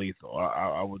Jay Lethal.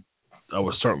 I would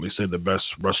would certainly say the best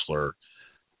wrestler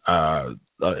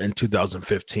in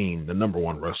 2015. The number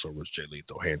one wrestler was Jay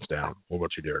Lethal, hands down. What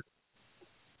about you, Derek?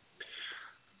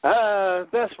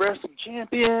 Best wrestling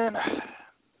champion.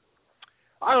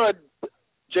 I would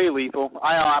Jay Lethal.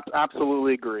 I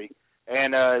absolutely agree.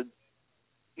 And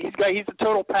he's a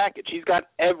total package. He's got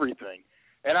everything.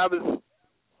 And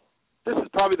this is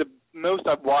probably the most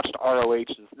I've watched ROH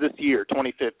this year,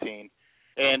 2015.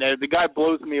 And the guy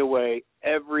blows me away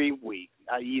every week.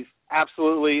 He's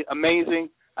absolutely amazing.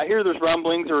 I hear there's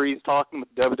rumblings or he's talking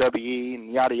with WWE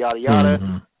and yada, yada, yada.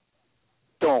 Mm-hmm.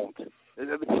 Don't.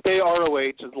 Stay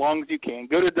ROH as long as you can.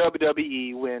 Go to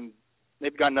WWE when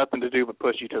they've got nothing to do but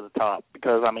push you to the top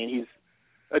because, I mean, he's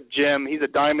a gem. He's a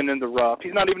diamond in the rough.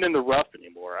 He's not even in the rough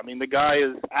anymore. I mean, the guy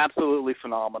is absolutely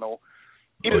phenomenal.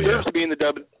 He deserves to be in the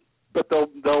W, but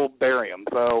they'll bury him.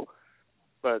 So,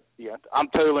 but, yeah, I'm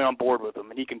totally on board with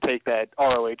him, and he can take that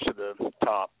ROH to the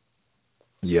top.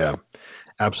 Yeah,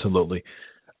 absolutely.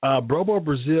 Brobo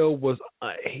Brazil was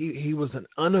he was an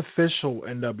unofficial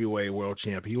NWA World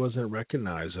Champ. He wasn't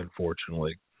recognized,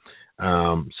 unfortunately.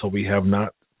 So we have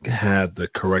not had the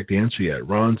correct answer yet.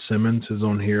 Ron Simmons is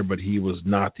on here, but he was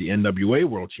not the NWA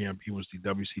World Champ. He was the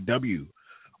WCW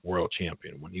World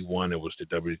Champion. When he won, it was the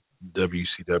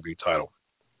WCW title.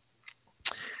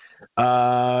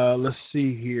 Let's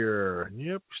see here.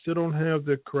 Yep, still don't have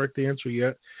the correct answer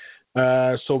yet.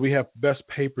 So we have best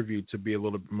pay-per-view to be a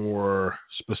little bit more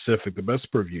specific. The best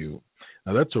pay-per-view.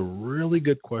 Now, that's a really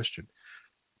good question.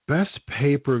 Best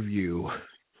pay-per-view.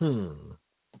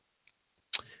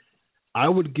 I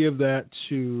would give that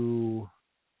to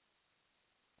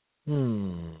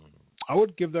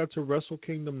Wrestle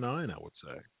Kingdom 9, I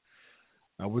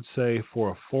would say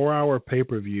for a 4-hour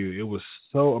pay-per-view, it was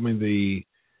so, I mean, the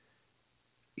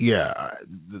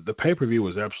pay-per-view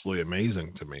was absolutely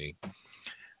amazing to me.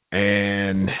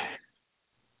 And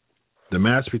the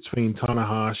match between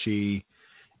Tanahashi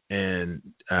and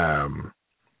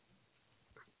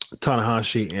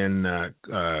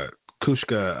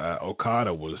Kushka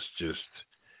Okada was just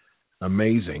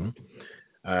amazing.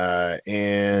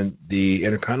 And the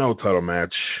Intercontinental title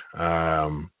match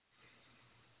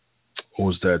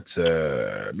was that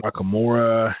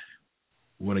Nakamura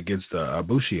went against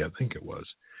Ibushi, I think it was,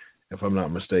 if I'm not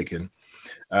mistaken.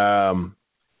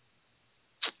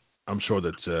 I'm sure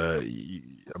that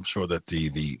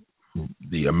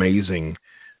the amazing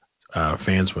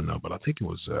fans would know, but I think it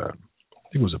was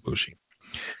Ibushi.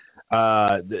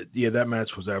 That match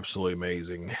was absolutely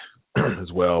amazing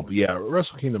as well. But yeah,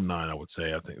 Wrestle Kingdom 9, I would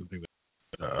say. I think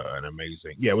an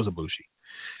amazing. Yeah, it was Ibushi.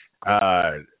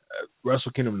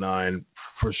 Wrestle Kingdom 9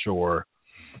 for sure.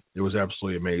 It was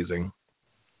absolutely amazing.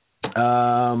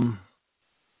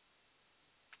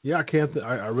 Yeah,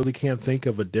 I really can't think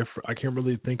of a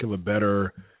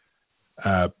better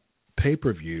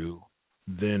pay-per-view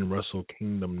than Wrestle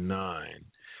Kingdom 9.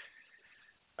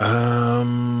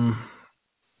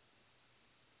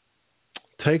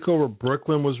 Takeover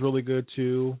Brooklyn was really good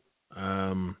too.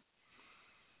 That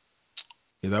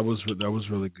was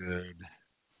really good.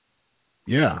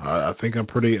 Yeah, I think I'm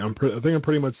pretty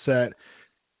much set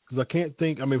because I can't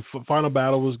think. I mean, Final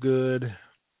Battle was good.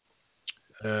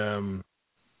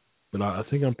 But I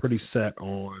think I'm pretty set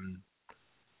on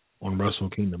Wrestle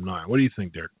Kingdom 9. What do you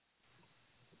think, Derek?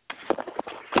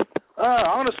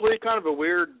 Honestly, kind of a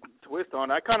weird twist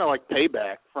on it. I kind of like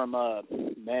Payback from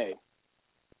May.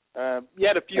 You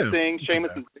had a few things.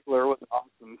 Sheamus and Ziggler was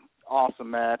an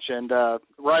awesome match. And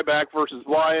Ryback versus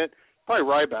Wyatt, probably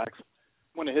Ryback's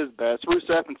one of his best.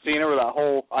 Rusev and Cena with that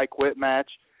whole I Quit match.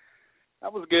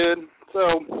 That was good.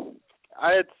 So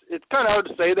it's kind of hard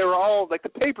to say. They were all, like, the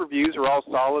pay-per-views are all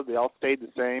solid. They all stayed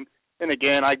the same. And,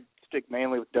 again, I stick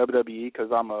mainly with WWE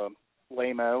because I'm a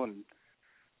lame-o and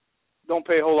don't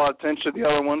pay a whole lot of attention to the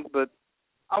other ones. But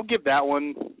I'll give that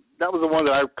one. That was the one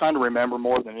that I kind of remember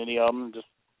more than any of them. Just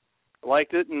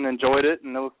liked it and enjoyed it.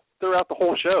 And it was throughout the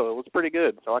whole show. It was pretty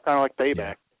good. So I kind of like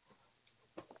Payback.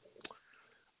 Yeah.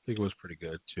 I think it was pretty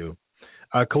good, too.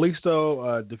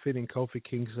 Kalisto defeating Kofi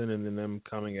Kingston and then them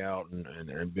coming out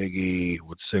and Big E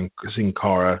with Sin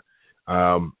Cara.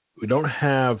 We don't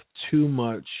have too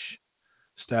much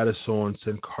status on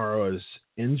Sin Cara's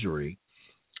injury,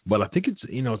 but I think it's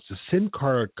the Sin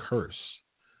Cara curse.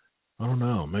 I don't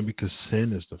know, maybe because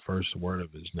sin is the first word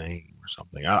of his name or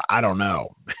something. I don't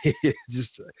know.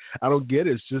 I don't get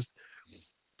it. It's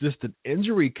just an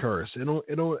injury curse.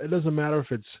 It doesn't matter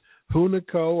if it's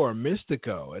Hunico or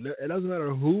Mystico. It doesn't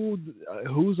matter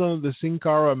who's under the Sin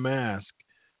Cara mask.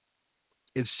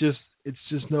 It's just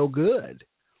no good.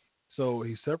 So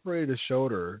he separated his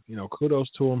shoulder. Kudos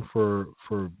to him for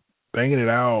banging it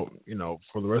out,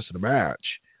 for the rest of the match.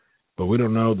 But we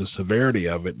don't know the severity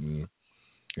of it, and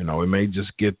we may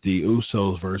just get the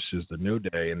Usos versus the New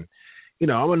Day. And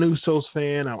I'm an Usos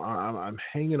fan. I'm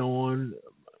hanging on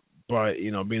by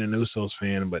being an Usos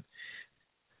fan, but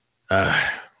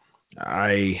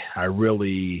I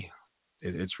really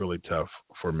it's really tough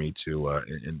for me to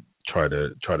and try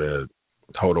to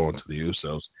hold on to the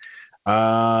Usos.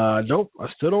 Nope, I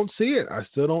still don't see it. I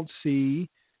still don't see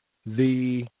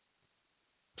the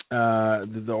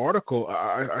article.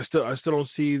 I still don't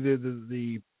see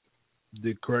the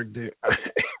correct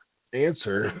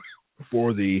answer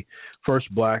for the first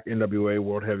Black NWA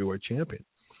World Heavyweight Champion.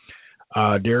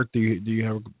 Derek, do you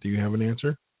have an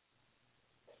answer?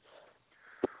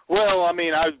 Well, I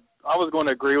mean, I was going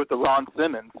to agree with the Ron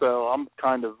Simmons, so I'm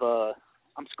kind of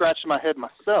I'm scratching my head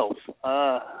myself.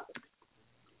 I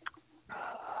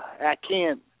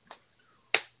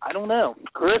don't know.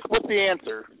 Chris, what's the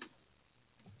answer?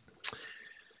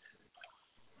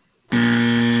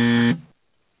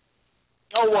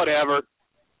 Oh, whatever.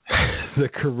 The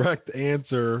correct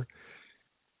answer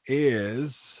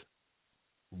is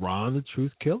Ron the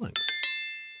Truth Killings.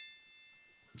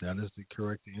 That is the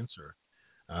correct answer.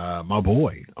 My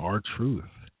boy, R-Truth,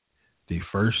 the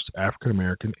first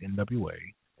African-American NWA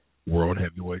World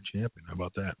Heavyweight Champion. How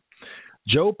about that?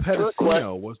 Joe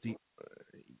Pedicino was the...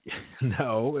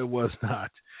 No, it was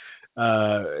not.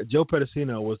 Joe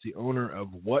Pedicino was the owner of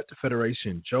what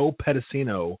federation? Joe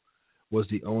Pedicino was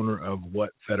the owner of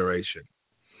what federation?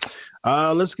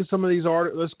 Let's get some of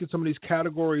these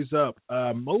categories up.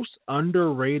 Most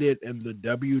underrated in the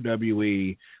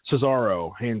WWE,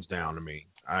 Cesaro, hands down to me.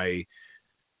 I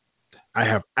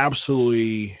have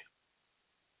absolutely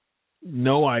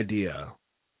no idea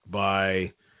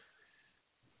by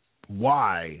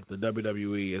why the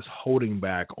WWE is holding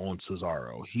back on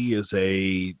Cesaro. He is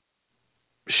a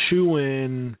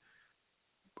shoo-in,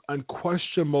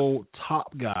 unquestionable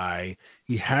top guy.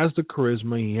 He has the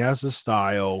charisma. He has the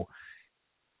style.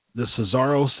 The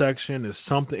Cesaro section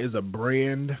is a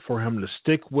brand for him to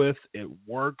stick with. It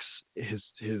works. His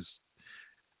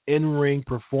in-ring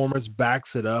performance backs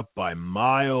it up by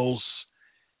miles.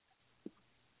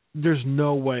 There's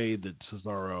no way that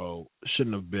Cesaro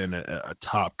shouldn't have been a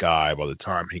top guy by the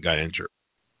time he got injured.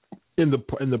 And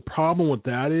the problem with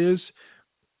that is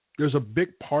there's a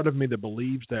big part of me that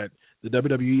believes that the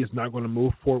WWE is not going to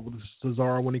move forward with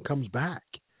Cesaro when he comes back.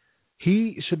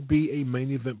 He should be a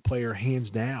main event player hands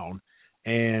down,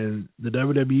 and the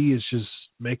WWE is just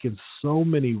making so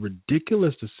many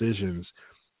ridiculous decisions.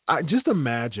 I just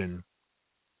imagine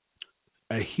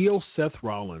a heel Seth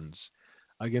Rollins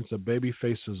against a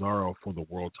babyface Cesaro for the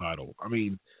world title. I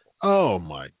mean, oh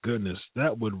my goodness,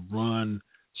 that would run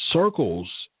circles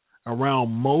around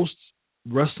most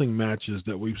wrestling matches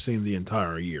that we've seen the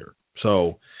entire year.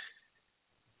 So,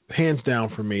 hands down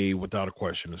for me, without a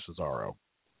question, is Cesaro.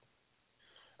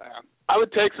 I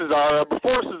would take Cesaro.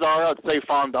 Before Cesaro, I'd say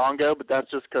Fandango, but that's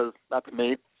just because that's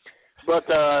me. But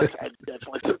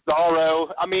definitely Cesaro.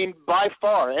 I mean, by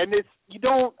far. And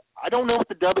I don't know what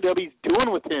the WWE's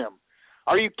doing with him.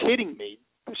 Are you kidding me?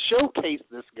 Showcase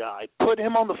this guy. Put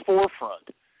him on the forefront.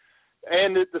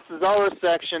 And the Cesaro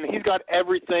section, he's got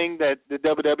everything that the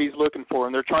WWE's looking for,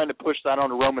 and they're trying to push that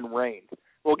onto Roman Reigns.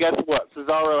 Well, guess what?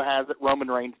 Cesaro has it. Roman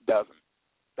Reigns doesn't.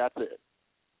 That's it.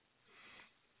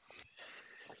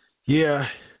 Yeah,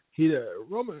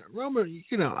 Roman.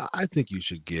 I think you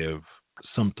should give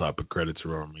some type of credit to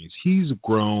Roman Reigns. He's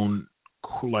grown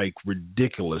like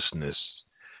ridiculousness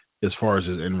as far as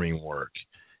his in-ring work.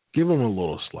 Give him a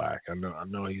little slack. I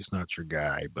know he's not your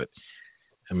guy, but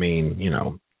I mean,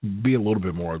 be a little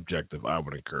bit more objective. I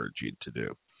would encourage you to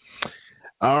do.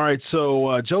 All right,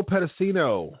 so Joe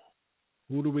Pedicino.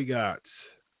 Who do we got?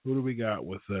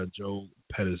 With Joe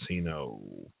Pedicino?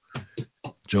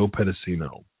 Joe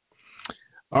Pedicino.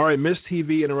 All right, Miss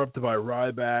TV interrupted by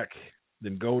Ryback,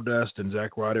 then Goldust, then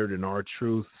Zack Ryder, then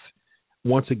R-Truth.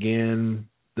 Once again,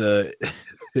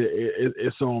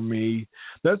 it's on me.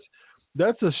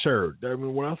 That's a shirt. I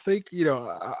mean, when I think,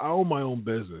 I own my own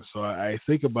business, so I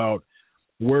think about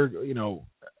where,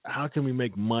 how can we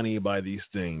make money by these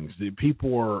things? The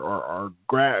people are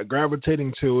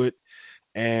gravitating to it,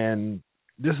 and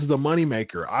this is a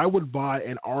moneymaker. I would buy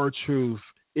an R-Truth,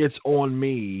 It's On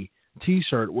Me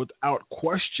T-shirt without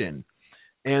question.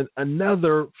 And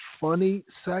another funny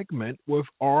segment with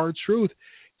R-Truth.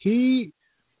 He,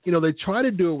 they try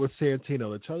to do it with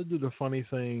Santino. They try to do the funny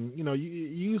thing. You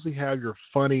usually have your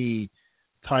funny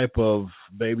type of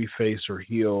baby face or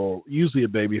heel, usually a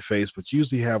baby face, but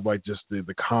usually have like just the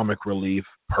comic relief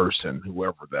person,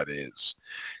 whoever that is.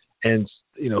 And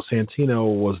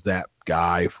Santino was that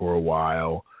guy for a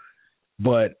while.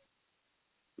 But,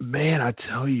 man, I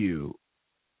tell you,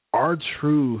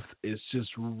 R-Truth is just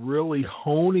really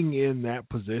honing in that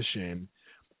position,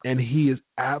 and he is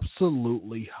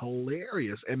absolutely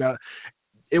hilarious. And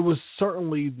it was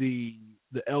certainly the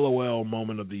LOL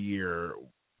moment of the year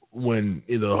when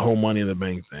the whole Money in the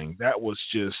Bank thing. That was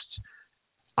just,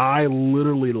 I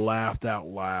literally laughed out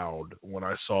loud when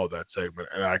I saw that segment,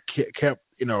 and I kept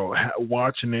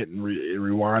watching it and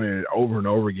rewinding it over and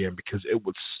over again because it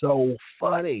was so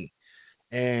funny.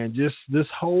 And just this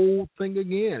whole thing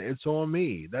again, it's on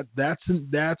me. That's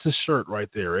a shirt right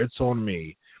there. It's on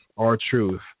me,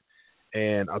 R-Truth,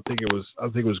 and I think it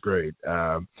was great.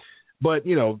 But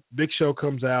Big Show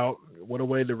comes out. What a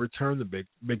way to return the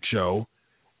Big Show.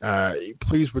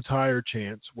 Please retire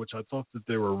chants, which I thought that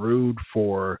they were rude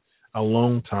for a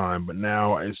long time, but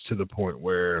now it's to the point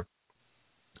where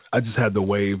I just had to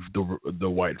wave the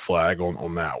white flag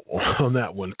on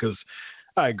that one because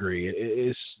I agree.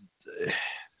 It's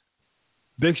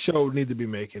Big Show need to be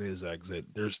making his exit.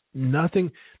 There's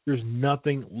nothing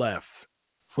left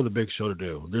for the Big Show to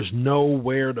do. There's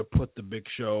nowhere to put the Big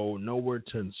Show, nowhere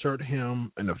to insert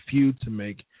him in a feud to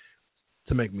make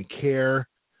me care.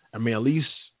 I mean, at least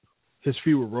his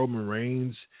feud with Roman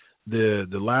Reigns, the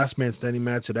last man standing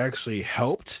match, it actually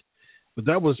helped, but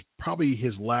that was probably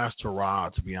his last hurrah,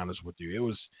 to be honest with you. It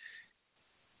was.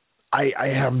 I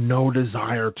have no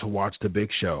desire to watch the Big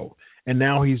Show. And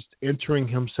now he's entering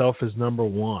himself as number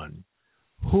one.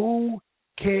 Who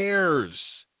cares?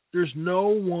 There's no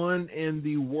one in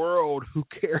the world who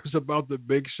cares about the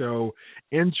Big Show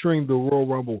entering the Royal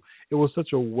Rumble. It was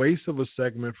such a waste of a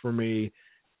segment for me,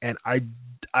 and I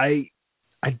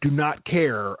do not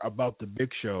care about the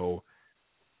Big Show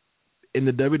in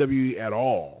the WWE at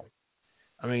all.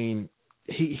 I mean,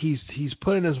 he's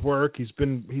put in his work. He's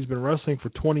been wrestling for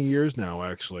 20 years now,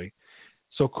 actually.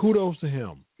 So kudos to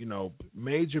him.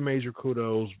 Major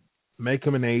kudos. Make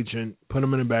him an agent, put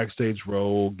him in a backstage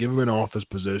role, give him an office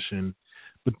position,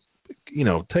 but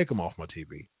take him off my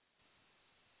TV.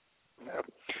 Yeah.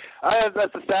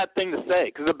 That's a sad thing to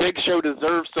say because the Big Show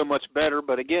deserves so much better.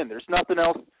 But again, there's nothing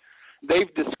else.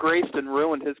 They've disgraced and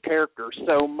ruined his character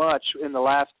so much in the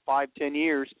last 5-10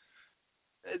 years.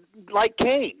 Like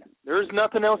Kane, there's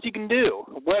nothing else you can do.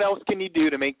 What else can you do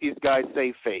to make these guys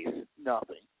save face?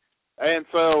 Nothing. And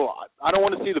so I don't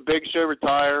want to see the Big Show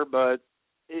retire, but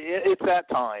it's that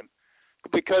time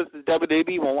because the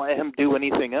WWE won't let him do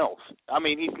anything else. I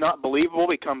mean, he's not believable.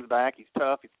 He comes back. He's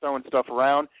tough. He's throwing stuff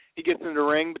around. He gets in the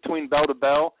ring between bell to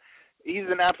bell. He's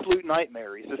an absolute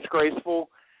nightmare. He's disgraceful.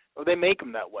 They make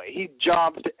him that way. He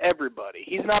jobs to everybody.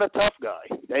 He's not a tough guy,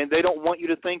 and they don't want you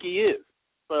to think he is.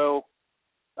 So,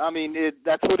 I mean,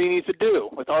 that's what he needs to do.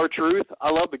 With R-Truth,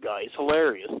 I love the guy. He's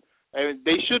hilarious. And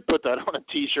they should put that on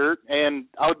a T-shirt, and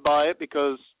I would buy it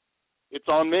because it's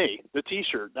on me. The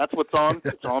T-shirt. That's what's on.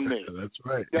 It's on me. That's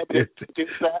right. Do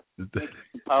that.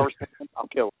 Powerslams, I'll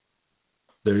kill it.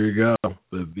 There you go.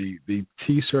 The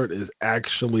T-shirt is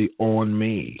actually on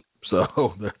me.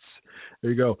 So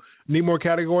there you go. Need more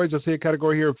categories? I see a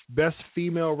category here: best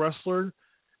female wrestler.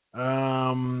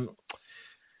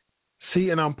 See,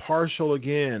 and I'm partial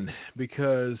again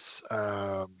because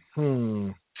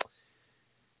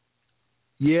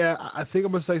yeah, I think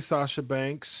I'm gonna say Sasha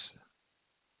Banks.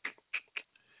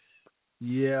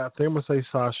 Yeah, I think I'm gonna say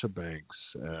Sasha Banks,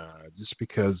 just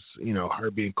because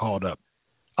her being called up.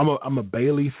 I'm a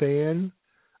Bayley fan.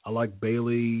 I like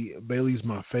Bayley. Bayley's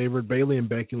my favorite. Bayley and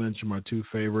Becky Lynch are my two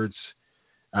favorites.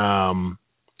 I'm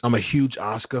a huge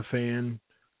Asuka fan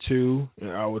too.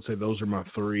 I would say those are my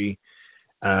three.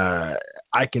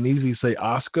 I can easily say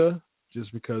Asuka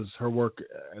just because her work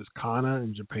as Kana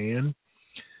in Japan.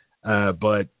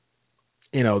 But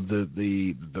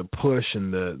the push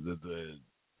and the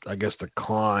I guess the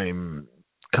climb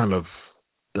kind of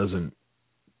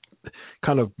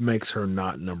makes her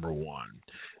not number one.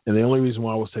 And the only reason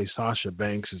why I would say Sasha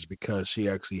Banks is because she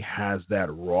actually has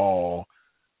that raw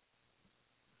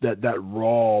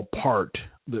part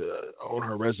on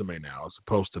her resume now, as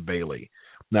opposed to Bayley.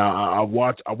 Now I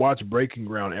watch Breaking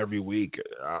Ground every week.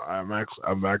 I've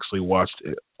actually watched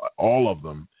all of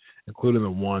them, including the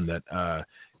one that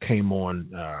came on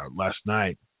last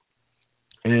night.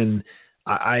 And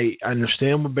I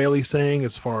understand what Bayley's saying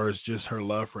as far as just her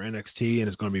love for NXT, and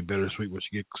it's going to be bittersweet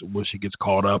when she gets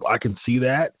called up. I can see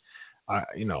that.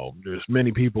 There's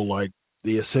many people like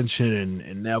the Ascension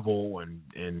and Neville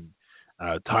and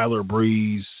Tyler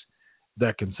Breeze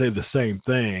that can say the same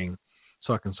thing.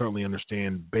 So I can certainly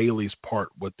understand Bayley's part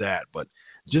with that. But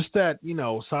just that,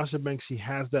 Sasha Banks, she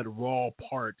has that raw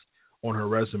part on her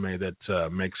resume that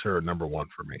makes her number one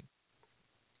for me.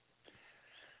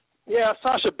 Yeah,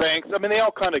 Sasha Banks. I mean, they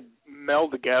all kind of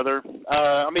meld together.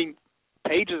 I mean,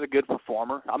 Paige is a good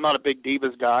performer. I'm not a big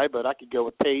Divas guy, but I could go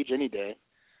with Paige any day.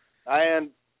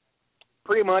 And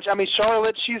pretty much, I mean,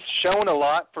 Charlotte, she's shown a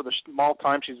lot for the small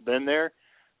time she's been there,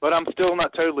 but I'm still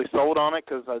not totally sold on it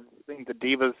because I think the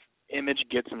Divas image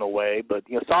gets in the way. But,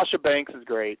 you know, Sasha Banks is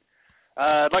great.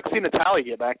 I'd like to see Natalya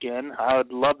get back in. I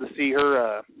would love to see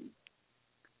her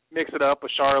mix it up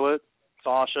with Charlotte,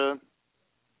 Sasha.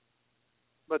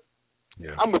 But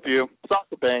yeah. I'm with you.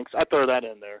 Sasha Banks, I throw that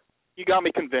in there. You got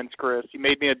me convinced, Chris. You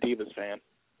made me a Divas fan.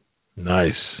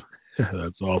 Nice.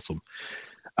 That's awesome.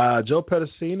 Joe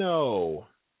Pedicino.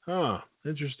 Huh.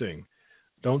 Interesting.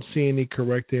 Don't see any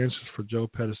correct answers for Joe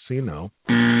Pedicino.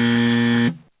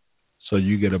 So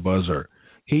you get a buzzer.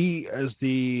 He is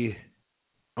the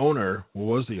owner,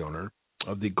 was the owner,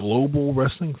 of the Global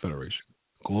Wrestling Federation.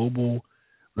 Global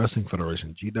Wrestling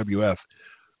Federation, GWF,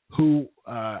 who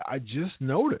I just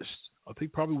noticed, I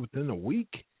think probably within a week,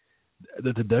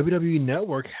 that the WWE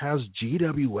Network has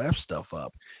GWF stuff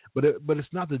up, but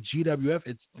it's not the GWF.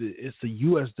 It's the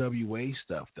USWA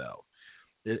stuff though.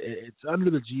 It's under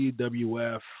the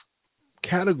GWF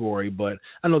category, but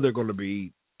I know they're going to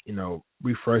be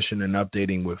refreshing and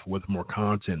updating with more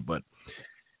content. But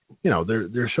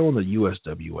they're showing the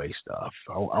USWA stuff.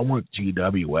 I want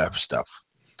GWF stuff.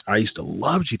 I used to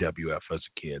love GWF as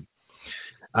a kid.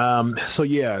 So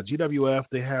yeah, GWF,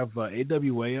 they have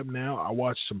AWA up now. I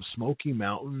watched some Smoky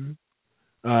Mountain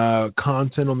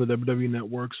content on the WWE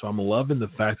Network, so I'm loving the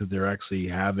fact that they're actually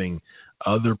having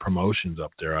other promotions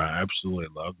up there. I absolutely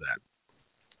love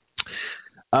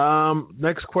that.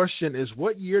 Next question is,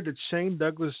 what year did Shane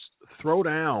Douglas throw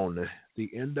down the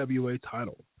NWA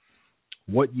title?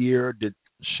 What year did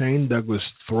Shane Douglas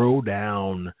throw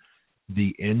down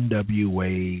the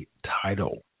NWA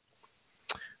title?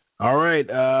 All right,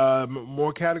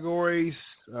 more categories.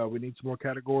 We need some more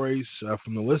categories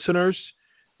from the listeners.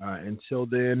 Until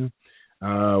then,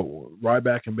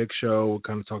 Ryback and Big Show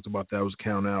kind of talked about that. Was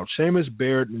count out. Sheamus,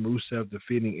 Barrett, and Rusev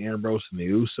defeating Ambrose and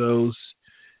the Usos.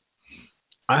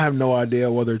 I have no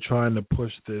idea whether they're trying to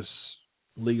push this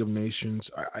League of Nations.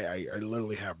 I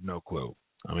literally have no clue.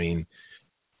 I mean,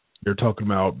 they're talking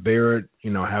about Barrett,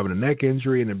 having a neck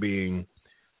injury and it being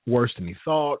worse than he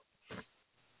thought.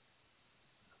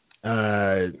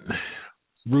 Rusev,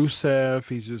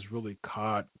 he's just really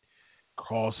caught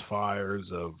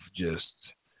crossfires of just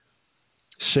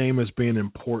Sheamus being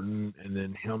important and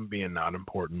then him being not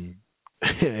important.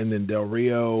 And then Del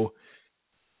Rio,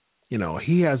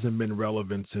 he hasn't been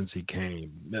relevant since he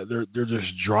came. They're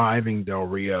just driving Del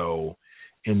Rio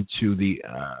into the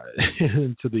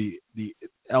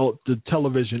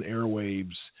television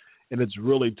airwaves, and it's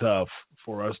really tough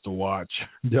for us to watch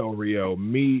Del Rio.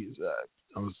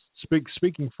 I was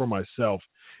speaking for myself.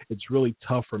 It's really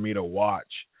tough for me to watch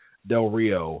Del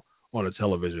Rio on a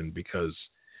television because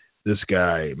this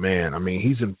guy, man, I mean,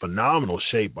 he's in phenomenal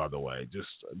shape, by the way, just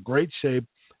great shape.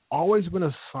 Always been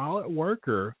a solid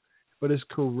worker, but his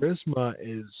charisma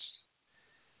is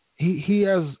he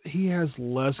has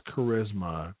less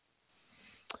charisma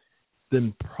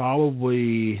than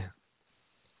probably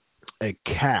a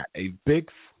cat, a big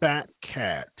fat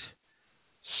cat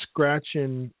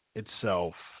scratching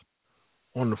itself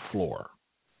on the floor.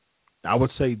 I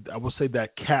would say that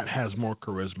cat has more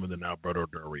charisma than Alberto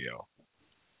Del Rio.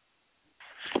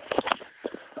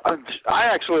 I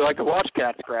actually like to watch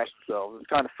cats scratch themselves. It's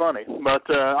kind of funny.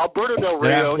 But Alberto Del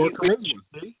Rio,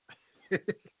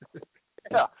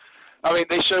 yeah. I mean,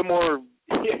 they show more.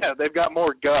 Yeah, they've got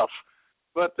more guff.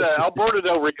 But Alberto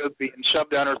Del Rio is being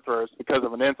shoved down our throats because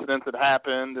of an incident that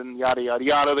happened, and yada yada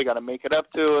yada. They got to make it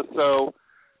up to us. So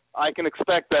I can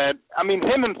expect that. I mean,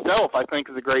 him himself, I think,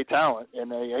 is a great talent,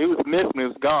 and he was missed and he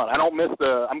was gone. I don't miss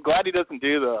I'm glad he doesn't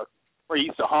do where he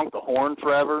used to honk the horn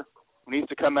forever when he used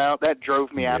to come out. That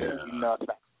drove me absolutely nuts.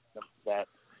 That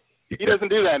he doesn't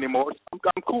do that anymore. So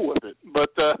I'm cool with it.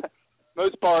 But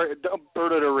most part,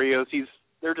 Alberto Del Rio,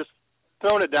 they're just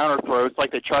throwing it down our throats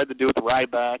like they tried to do with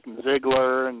Ryback and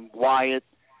Ziggler and Wyatt.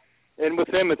 And with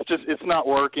him, it's not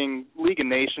working. League of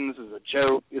Nations is a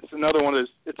joke. It's another one of those.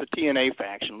 It's a TNA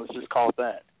faction. Let's just call it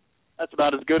that. That's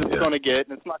about as good as it's going to get,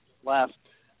 and it's not going to last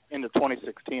into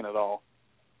 2016 at all.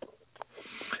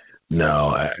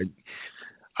 No,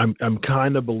 I'm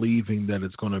kind of believing that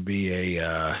it's going to be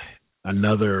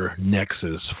another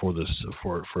nexus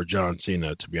for John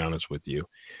Cena. To be honest with you,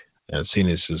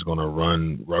 Cena is going to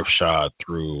run roughshod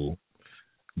through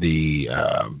the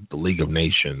League of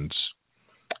Nations.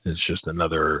 It's just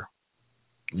another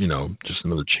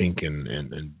chink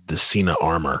in the Cena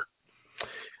armor.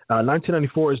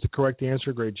 1994 is the correct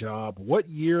answer. Great job. What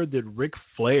year did Ric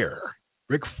Flair,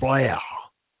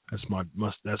 that's my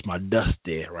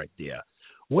Dusty right there.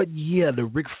 What year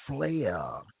did Ric Flair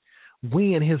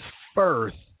win his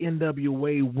first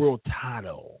NWA World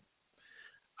Title?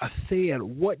 I said,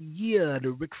 what year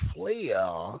did Ric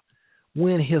Flair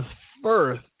win his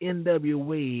first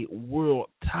NWA World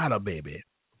Title, baby?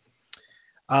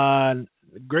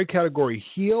 Great category,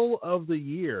 Heel of the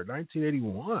Year,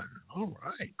 1981. All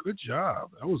right, good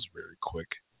job. That was very quick.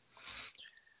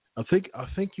 I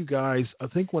think you guys. I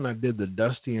think when I did the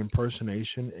Dusty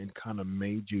impersonation, it kind of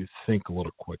made you think a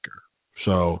little quicker.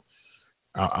 So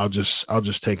I'll just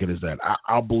take it as that.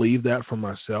 I'll believe that for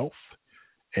myself,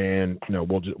 and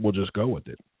we'll just go with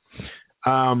it.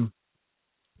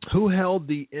 Who held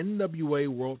the NWA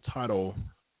World Title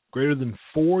greater than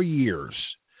 4 years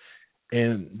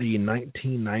in the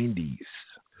 1990s?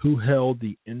 Who held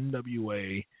the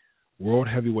NWA World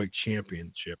Heavyweight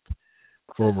Championship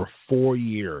for over 4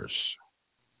 years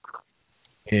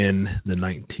in the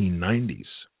 1990s?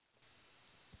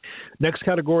 Next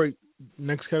category,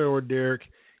 Derek.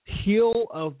 Heel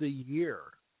of the Year.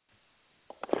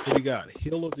 What do you got?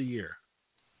 Heel of the Year.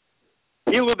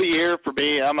 Heel of the Year for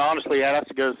me, honestly, I'd have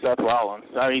to go to Seth Rollins.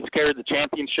 He's carried the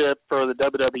championship for the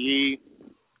WWE,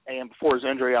 and before his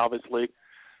injury, obviously.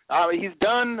 He's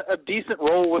done a decent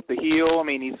role with the heel.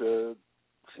 He's a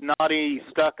snotty,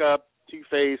 stuck-up,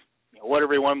 two-faced,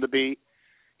 whatever you want him to be.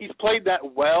 He's played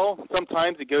that well.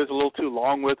 Sometimes he goes a little too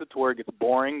long with it to where it gets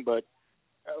boring, but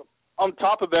on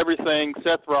top of everything,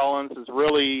 Seth Rollins has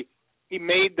really – he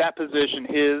made that position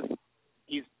his.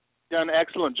 He's done an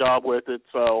excellent job with it.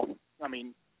 So,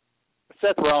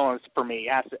 Seth Rollins, for me,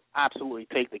 has to absolutely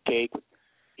take the cake.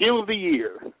 Heel of the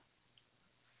Year.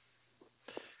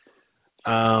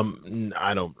 I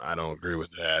don't agree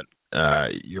with that.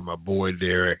 You're my boy,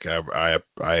 Derek. I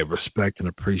respect and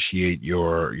appreciate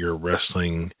your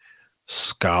wrestling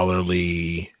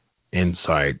scholarly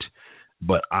insight,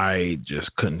 but I just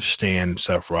couldn't stand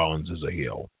Seth Rollins as a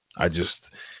heel. I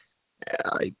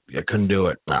couldn't do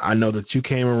it. I know that you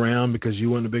came around because you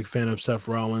weren't a big fan of Seth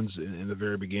Rollins in the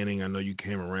very beginning. I know you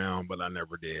came around, but I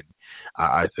never did.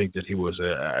 I think that he was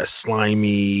a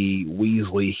slimy,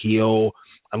 Weasley heel.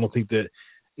 I don't think that,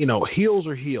 heels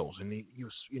are heels, and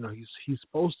he's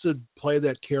supposed to play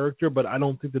that character, but I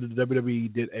don't think that the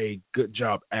WWE did a good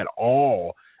job at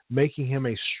all making him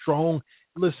a strong.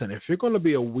 Listen, if you're going to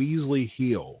be a Weasley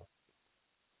heel,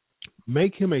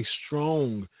 make him a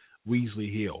strong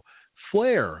Weasley heel.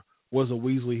 Flair was a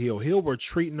Weasley heel. He'll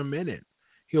retreat in a minute.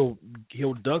 He'll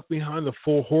duck behind the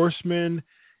Four Horsemen.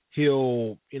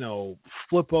 He'll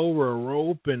flip over a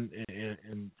rope and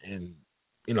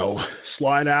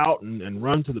slide out and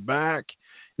run to the back.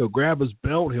 He'll grab his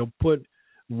belt. He'll put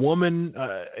woman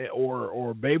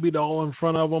or baby doll in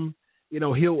front of him.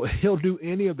 He'll do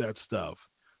any of that stuff.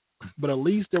 But at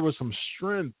least there was some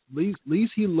strength. At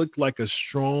least he looked like a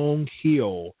strong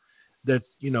heel that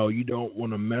you don't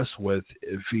want to mess with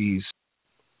if he's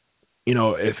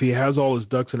if he has all his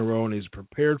ducks in a row and he's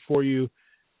prepared for you.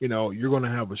 You're going to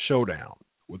have a showdown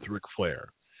with Ric Flair.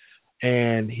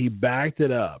 And he backed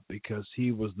it up because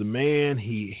he was the man.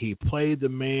 He played the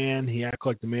man. He acted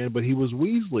like the man, but he was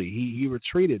Weasley. He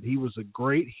retreated. He was a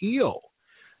great heel.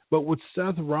 But with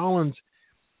Seth Rollins,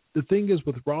 the thing is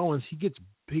with Rollins, he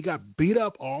got beat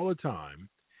up all the time.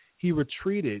 He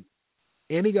retreated,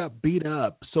 and he got beat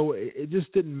up. So it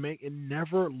just didn't make – he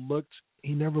never looked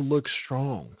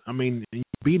strong.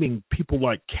 Beating people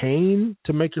like Kane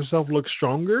to make yourself look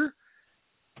stronger –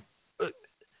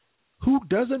 who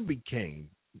doesn't beat Kane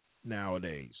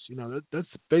nowadays? That's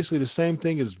basically the same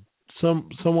thing as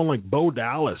someone like Bo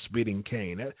Dallas beating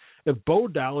Kane. If Bo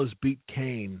Dallas beat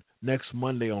Kane next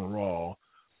Monday on Raw,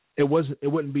 it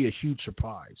wouldn't be a huge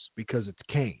surprise because it's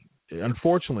Kane.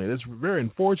 Unfortunately, that's very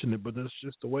unfortunate, but that's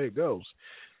just the way it goes.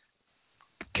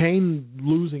 Kane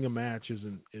losing a match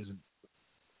isn't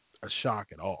a shock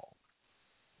at all.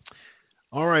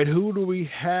 All right, who do we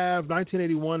have?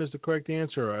 1981 is the correct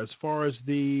answer. As far as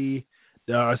I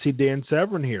see Dan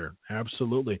Severn here.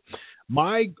 Absolutely.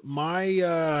 My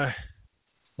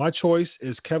choice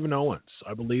is Kevin Owens.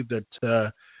 I believe that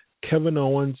Kevin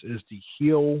Owens is the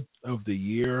heel of the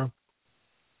year.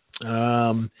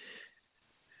 I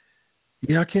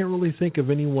can't really think of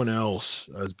anyone else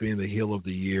as being the heel of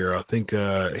the year. I think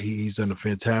he's done a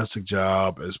fantastic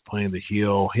job as playing the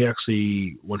heel. He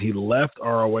actually, when he left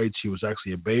ROH, he was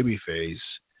actually a babyface.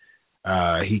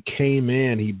 He came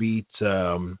in, he beat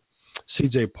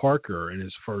CJ Parker in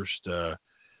his first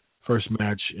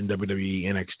match in WWE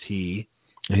NXT.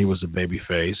 and he was a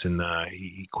babyface, and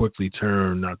he quickly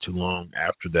turned not too long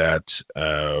after that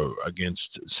against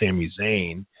Sami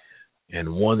Zayn, and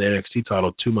won the NXT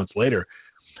title 2 months later.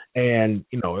 And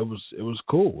it was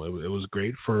cool. It was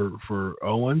great for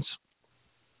Owens,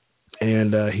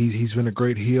 and he's been a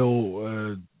great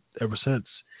heel ever since.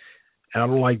 And I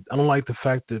don't like the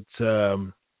fact that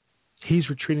he's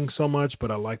retreating so much,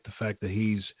 but I like the fact that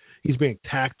he's being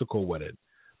tactical with it.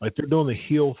 Like, they're doing the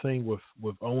heel thing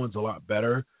with Owens a lot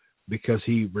better, because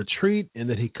he retreat and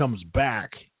then he comes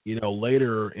back,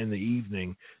 later in the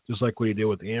evening, just like what he did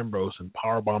with Ambrose and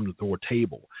powerbombed the Thor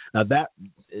table. Now that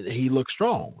he looks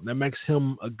strong. That makes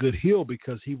him a good heel,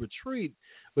 because he retreat,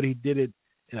 but he did it.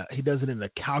 He does it in a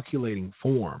calculating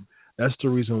form. That's the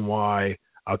reason why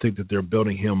I think that they're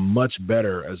building him much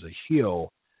better as a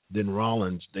heel than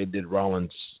Rollins. They did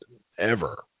Rollins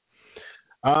ever.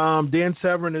 Dan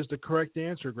Severn is the correct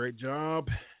answer. Great job.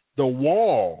 The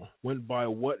Wall went by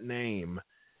what name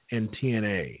in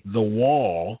TNA? The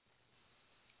Wall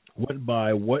went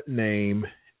by what name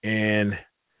in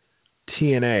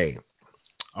TNA?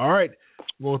 All right.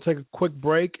 We'll take a quick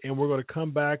break, and we're going to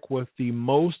come back with the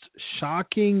most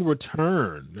shocking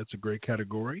return. That's a great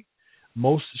category.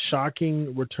 Most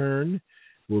shocking return.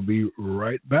 We'll be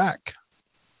right back.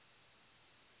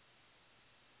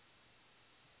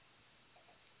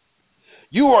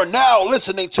 You are now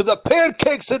listening to the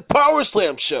Pancakes and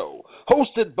Powerslam Show,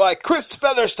 hosted by Chris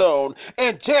Featherstone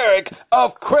and Derek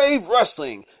of Crave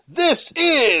Wrestling. This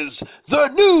is the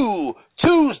new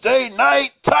Tuesday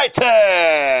Night Titans.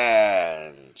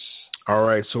 All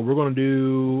right, so we're going to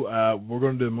do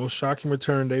the most shocking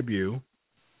return debut.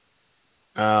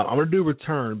 I'm going to do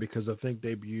return because I think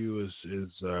debut is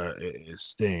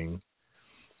Sting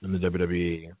in the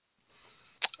WWE.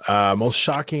 Most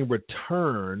shocking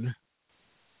return.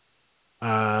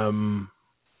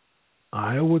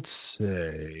 I would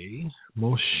say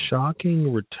most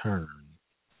shocking return.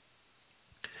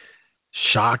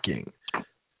 Shocking.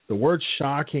 The word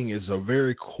shocking is a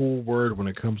very cool word when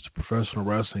it comes to professional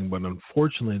wrestling, but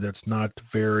unfortunately that's not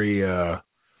very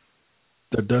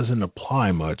that doesn't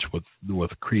apply much with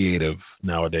creative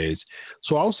nowadays.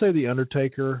 So I'll say The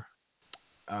Undertaker.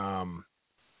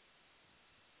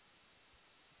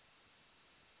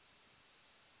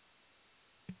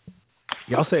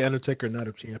 Yeah, I'll say Undertaker, Night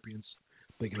of Champions.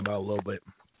 Thinking about it a little bit.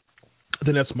 I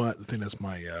think that's my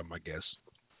guess.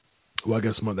 Well, I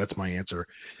guess that's my answer.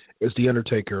 It's The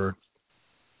Undertaker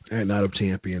and Night of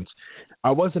Champions.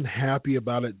 I wasn't happy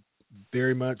about it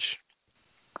very much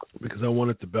because I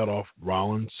wanted to bet off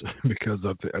Rollins because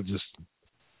I just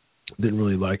didn't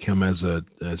really like him as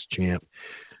champ.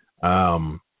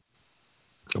 But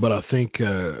I think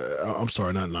I'm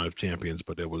sorry, not Night of Champions,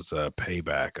 but it was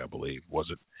Payback, I believe, was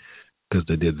it? Because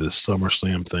they did this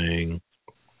SummerSlam thing.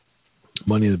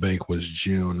 Money in the Bank was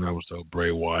June. That was the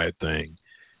Bray Wyatt thing,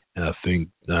 and I think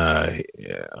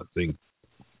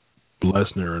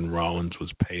Lesnar and Rollins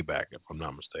was Payback, if I'm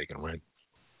not mistaken, right?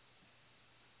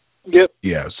 Yep.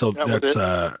 Yeah. So that's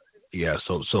yeah.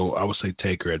 So I would say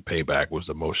Taker at Payback was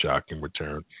the most shocking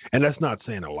return, and that's not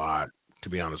saying a lot, to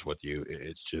be honest with you.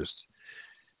 It's just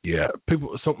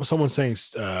someone saying.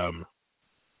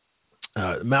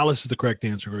 Malice is the correct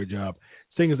answer. Great job.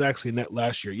 Sting is actually net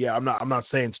last year. Yeah, I'm not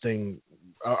saying Sting.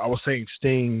 I was saying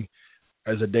Sting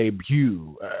as a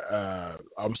debut.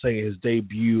 I'm saying his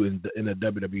debut in the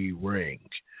WWE ring.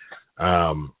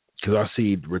 Because I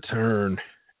see return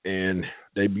and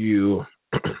debut,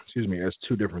 excuse me, as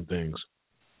two different things.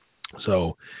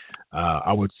 So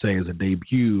I would say as a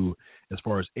debut, as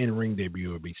far as in-ring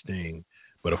debut, would be Sting.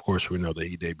 But, of course, we know that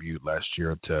he debuted last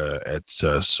year at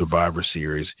Survivor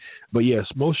Series. But, yes,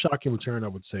 most shocking return, I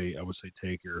would say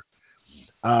Taker.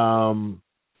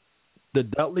 The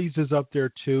Dudleys is up there,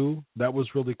 too. That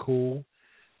was really cool.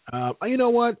 You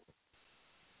know what?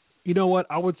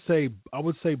 I would say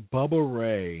Bubba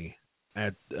Ray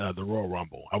at the Royal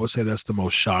Rumble. I would say that's the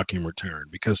most shocking return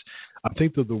because I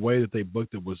think that the way that they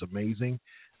booked it was amazing.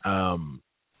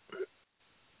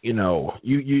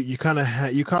 You kind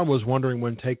of was wondering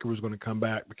when Taker was going to come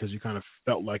back because you kind of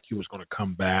felt like he was going to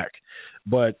come back,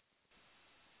 but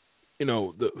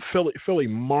the Philly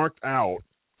marked out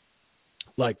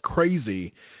like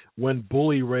crazy when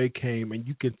Bully Ray came, and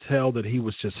you could tell that he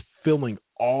was just feeling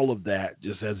all of that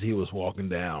just as he was walking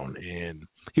down, and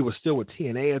he was still with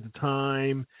TNA at the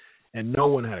time, and no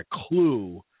one had a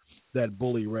clue that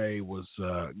Bully Ray was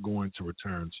going to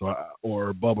return,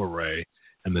 or Bubba Ray.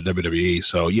 In the WWE.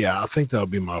 So, yeah, I think that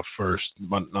would be my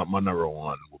number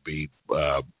one would be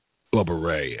Bubba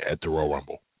Ray at the Royal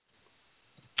Rumble.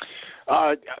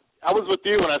 I was with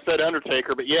you when I said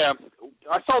Undertaker, but yeah,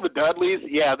 I saw the Dudleys.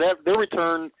 Yeah, their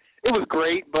return, it was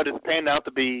great, but it's panned out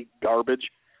to be garbage.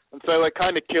 And so it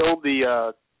kind of killed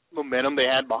the momentum they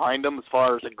had behind them as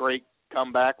far as a great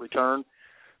comeback return.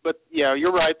 But, yeah,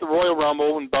 you're right, the Royal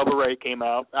Rumble when Bubba Ray came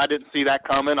out, I didn't see that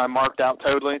coming. I marked out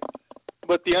totally.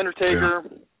 But the Undertaker,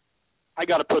 I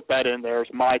got to put that in there as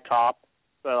my top.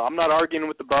 So I'm not arguing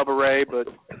with the Bubba Ray, but,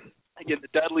 again, the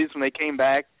Dudleys when they came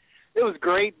back, it was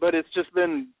great, but it's just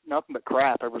been nothing but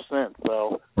crap ever since.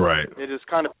 So it is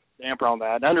kind of damper on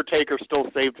that. Undertaker still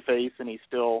saved face, and he's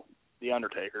still the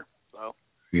Undertaker. So.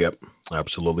 Yep,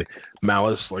 absolutely.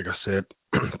 Malice, like I said,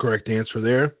 correct answer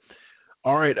there.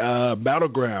 All right,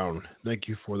 Battleground. Thank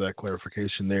you for that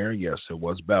clarification there. Yes, it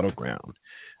was Battleground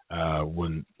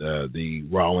when the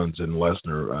Rollins and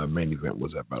Lesnar main event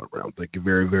was at Battleground. Thank you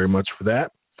very, very much for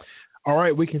that. All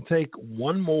right, we can take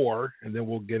one more, and then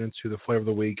we'll get into the flavor of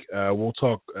the week. We'll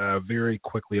talk very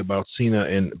quickly about Cena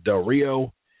and Del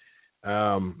Rio.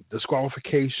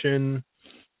 Disqualification,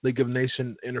 League of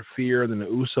Nations interfere, then the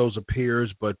Usos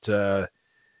appears, but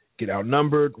get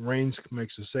outnumbered. Reigns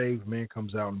makes a save. Man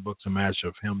comes out and books a match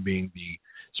of him being the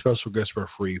special guest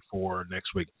referee for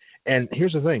next week. And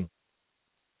here's the thing.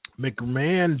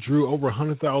 McMahon drew over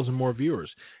 100,000 more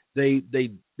viewers. They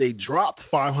dropped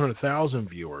 500,000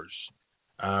 viewers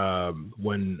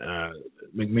when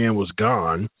McMahon was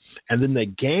gone, and then they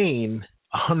gained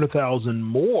 100,000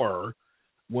 more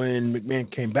when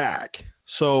McMahon came back.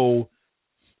 So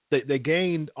they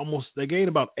gained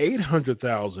about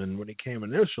 800,000 when he came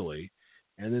initially,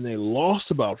 and then they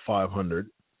lost about 500,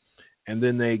 and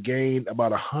then they gained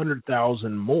about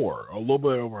 100,000 more, a little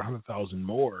bit over 100,000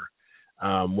 more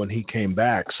when he came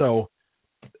back. So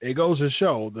it goes to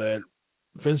show that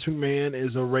Vince McMahon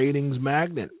is a ratings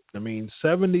magnet. I mean,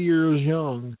 70 years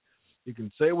young, you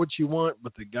can say what you want,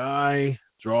 but the guy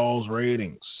draws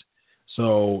ratings.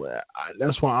 So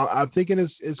that's why I'm thinking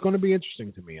it's going to be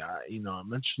interesting to me.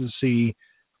 I'm interested to see.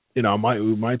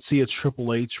 We might see a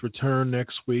Triple H return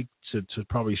next week to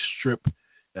probably strip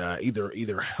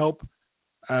either help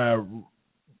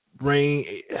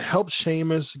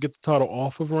Sheamus get the title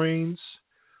off of Reigns.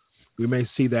 We may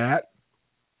see that,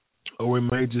 or we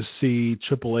may just see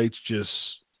Triple H just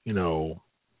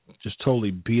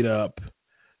totally beat up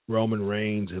Roman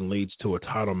Reigns and leads to a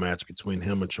title match between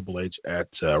him and Triple H at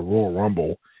Royal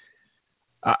Rumble.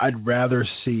 I'd rather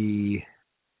see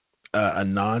a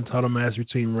non-title match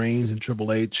between Reigns and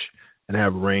Triple H and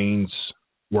have Reigns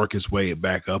work his way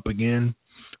back up again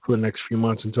for the next few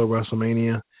months until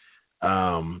WrestleMania.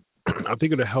 I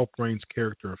think it'll help Reigns'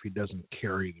 character if he doesn't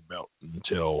carry the belt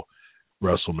until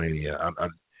WrestleMania.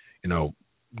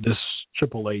 This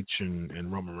Triple H and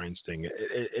Roman Reigns thing,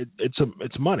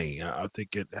 it's money. I think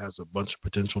it has a bunch of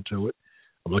potential to it.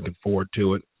 I'm looking forward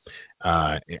to it,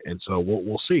 and so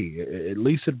we'll see. At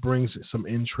least it brings some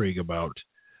intrigue about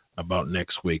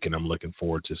next week, and I'm looking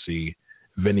forward to see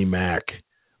Vinnie Mac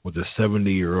with a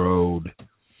 70-year-old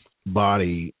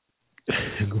body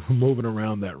moving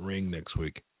around that ring next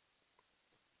week.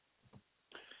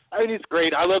 I mean, it's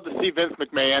great. I love to see Vince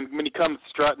McMahon when he comes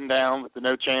strutting down with the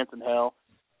no chance in hell.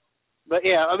 But,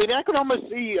 yeah, I mean, I could almost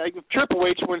see if Triple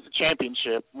H wins the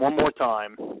championship one more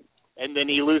time and then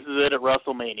he loses it at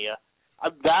WrestleMania.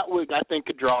 That would, I think,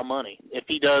 could draw money. If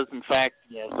he does, in fact,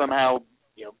 somehow,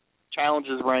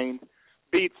 challenges Reigns,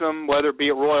 beats him, whether it be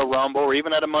at Royal Rumble or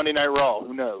even at a Monday Night Raw,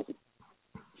 who knows.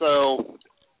 So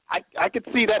I could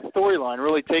see that storyline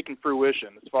really taking fruition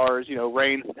as far as,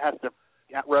 Reigns has to,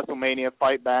 at WrestleMania,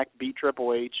 fight back, beat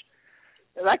Triple H.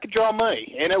 And that could draw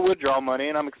money, and it would draw money,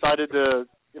 and I'm excited to,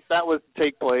 if that was to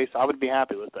take place, I would be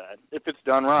happy with that, if it's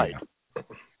done right.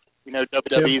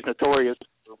 WWE is notorious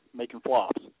for making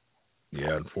flops.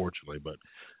 Yeah, unfortunately, but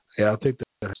I think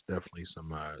that's definitely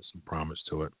some promise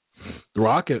to it. The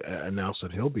Rock announced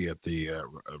that he'll be at the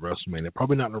WrestleMania.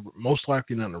 Probably not, most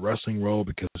likely not in the wrestling role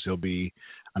because he'll be.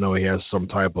 I know he has some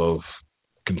type of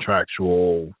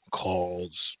contractual clause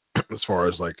as far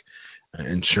as like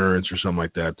insurance or something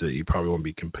like that he probably won't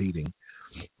be competing,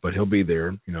 but he'll be there.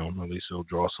 At least he'll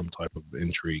draw some type of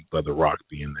intrigue by The Rock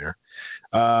being there.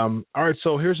 All right,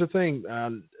 so here's the thing.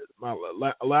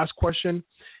 My last question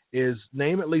is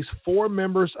name at least 4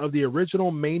 members of the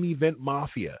original Main Event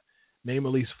Mafia. Name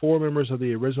at least 4 members of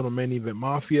the original Main Event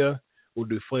Mafia. We'll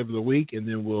do Flavor of the Week, and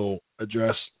then we'll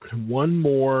address one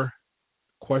more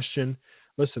question.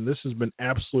 Listen, this has been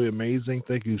absolutely amazing.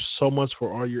 Thank you so much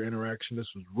for all your interaction. This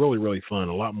was really, really fun,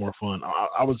 a lot more fun.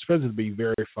 I was expecting it to be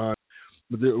very fun,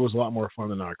 but it was a lot more fun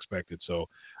than I expected. So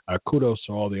kudos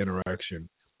to all the interaction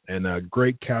and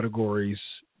great categories.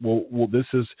 Well, this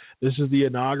is the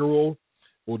inaugural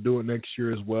we'll do it next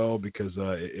year as well because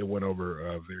it went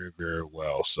over very, very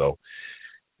well. So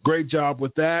great job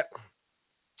with that.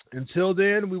 Until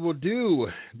then, we will do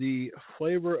the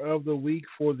flavor of the week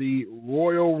for the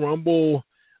Royal Rumble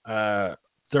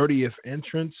 30th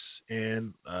entrance,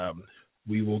 and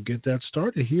we will get that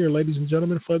started here, ladies and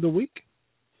gentlemen, for the week.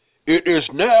 It is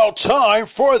now time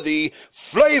for the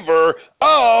flavor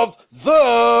of the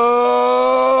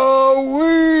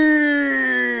week.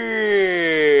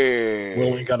 We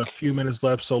only got a few minutes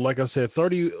left, so like I said,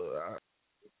 30. I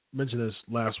mentioned this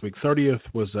last week. 30th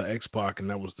was X-Pac, and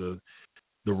that was the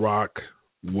Rock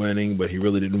winning, but he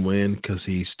really didn't win because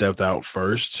he stepped out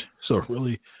first. So it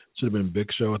really should have been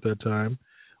Big Show at that time,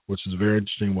 which is very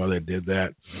interesting why they did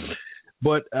that.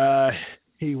 But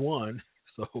he won.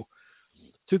 So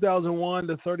 2001,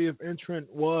 the 30th entrant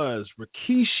was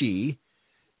Rikishi,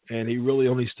 and he really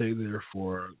only stayed there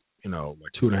for,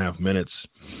 like 2.5 minutes.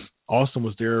 Austin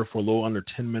was there for a little under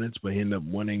 10 minutes, but he ended up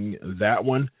winning that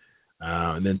one.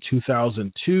 And then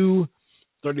 2002,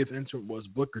 30th entrant was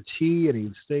Booker T, and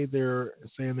he staying there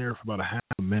for about a half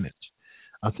a minute.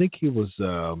 I think he was,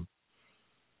 I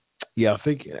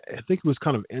think he was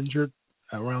kind of injured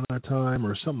around that time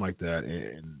or something like that,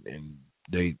 and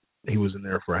he was in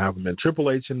there for a half a minute. Triple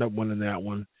H ended up winning that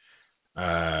one.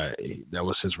 That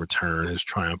was his return, his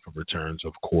triumphant return. So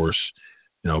of course,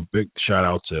 big shout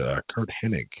out to Kurt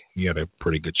Hennig. He had a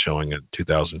pretty good showing in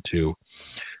 2002.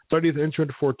 30th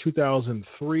entrant for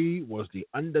 2003 was The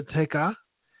Undertaker.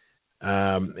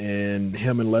 And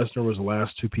him and Lesnar was the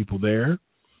last two people there,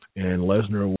 and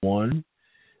Lesnar won.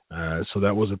 So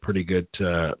that was a pretty good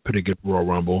Royal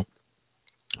Rumble.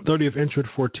 30th entrant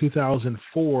for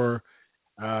 2004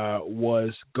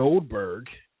 was Goldberg,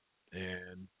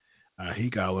 and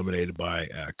he got eliminated by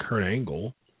Kurt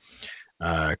Angle.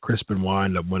 Chris Benoit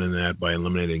ended up winning that by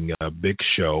eliminating Big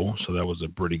Show, so that was a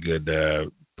pretty good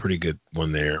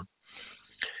one there.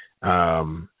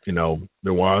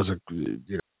 There was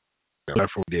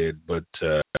that's what we did, but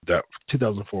that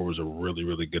 2004 was a really,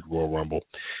 really good Royal Rumble.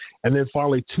 And then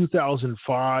finally,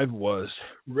 2005 was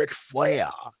Ric Flair.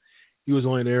 He was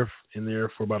only in there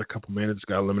for about a couple minutes,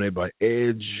 got eliminated by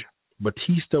Edge.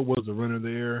 Batista was the winner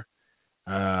there.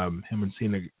 Him and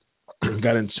Cena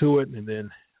got into it, and then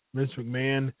Vince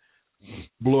McMahon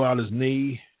blew out his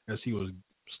knee as he was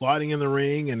sliding in the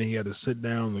ring, and he had to sit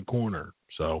down in the corner.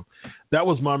 So that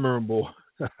was my memorable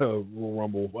Royal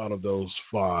Rumble out of those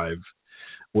 5.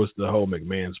 Was the whole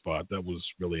McMahon spot. That was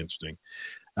really interesting.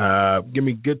 Give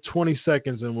me good 20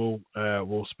 seconds, and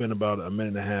we'll spend about a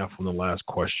minute and a half on the last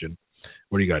question.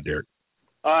 What do you got, Derek?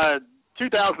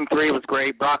 2003 was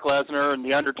great. Brock Lesnar and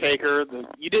The Undertaker.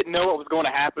 You didn't know what was going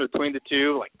to happen between the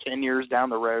two, like 10 years down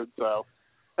the road. So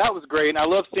that was great. And I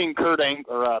love seeing Kurt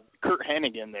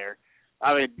Hennig in there.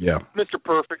 I mean, yeah. Mr.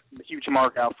 Perfect, a huge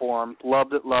mark out for him.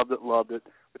 Loved it.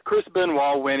 With Chris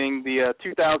Benoit winning the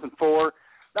 2004.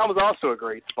 That was also a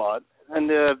great spot. And,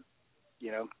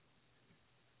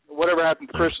 whatever happened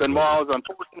to Chris Benoit was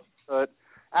unfortunate, but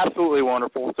absolutely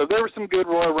wonderful. So there were some good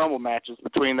Royal Rumble matches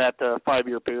between that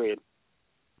 5-year period.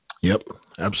 Yep,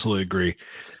 absolutely agree.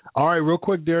 All right, real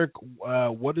quick, Derek,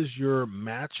 what is your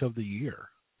match of the year?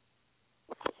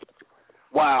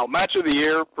 Wow, match of the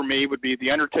year for me would be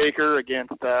The Undertaker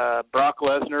against Brock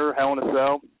Lesnar, Hell in a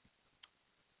Cell.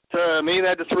 To me,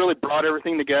 that just really brought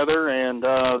everything together, and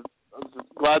I was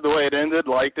glad the way it ended,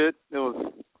 liked it. It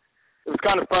was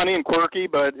kind of funny and quirky,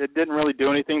 but it didn't really do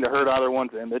anything to hurt either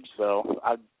one's image, so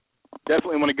I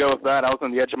definitely want to go with that. I was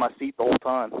on the edge of my seat the whole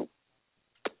time.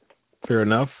 Fair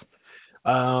enough.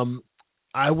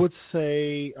 I would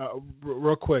say,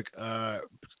 real quick,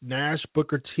 Nash,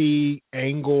 Booker T,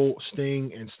 Angle,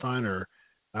 Sting, and Steiner.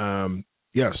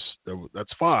 Yes,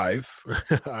 that's 5.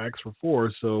 I asked for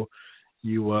 4, so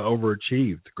you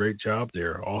overachieved. Great job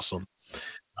there. Awesome.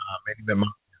 Maybe the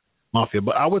Mafia,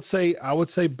 but I would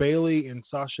say Bayley and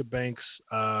Sasha Banks.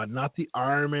 Not the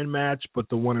Iron Man match, but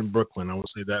the one in Brooklyn. I would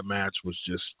say that match was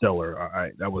just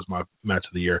stellar. That was my match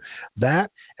of the year.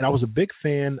 That, and I was a big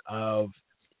fan of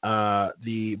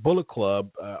the Bullet Club,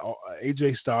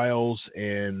 AJ Styles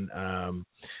and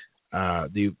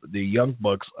the Young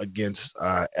Bucks against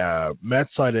Matt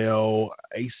Sydal,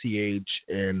 ACH,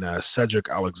 and Cedric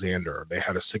Alexander. They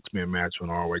had a 6-man match on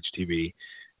ROH TV.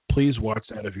 Please watch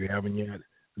that if you haven't yet.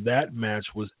 That match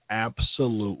was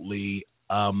absolutely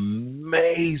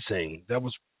amazing.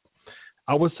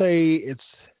 I would say it's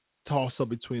toss up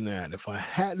between that. If I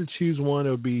had to choose one, it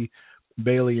would be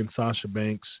Bayley and Sasha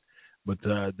Banks. But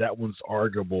that one's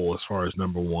arguable as far as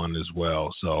number 1 as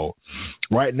well. So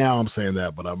right now I'm saying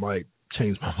that, but I might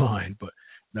change my mind. But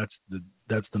that's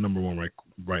the number 1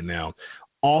 right now.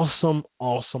 awesome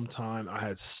time. I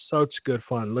had such good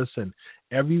fun. Listen,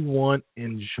 everyone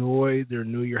enjoy their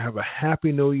new year. Have a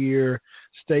happy new year.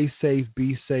 Stay safe,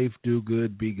 be safe, do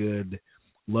good, be good.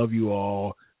 Love you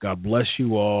all. God bless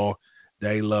you all.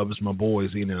 Daddy loves my boys,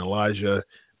 Ian and Elijah.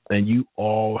 And you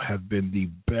all have been the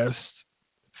best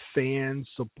fan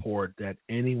support that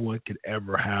anyone could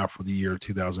ever have for the year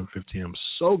 2015. I'm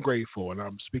so grateful, and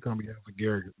I'm speaking on behalf of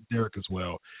Derek as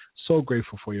well. So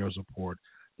grateful for your support.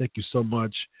 Thank you so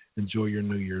much. Enjoy your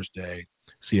New Year's Day.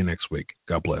 See you next week.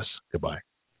 God bless. Goodbye.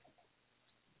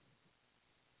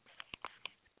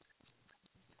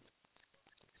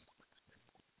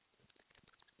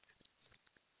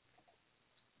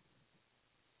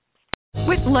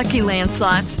 With Lucky Land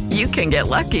Slots, you can get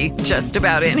lucky just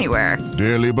about anywhere.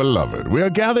 Dearly beloved, we are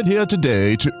gathered here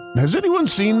today to... Has anyone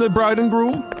seen the bride and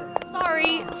groom?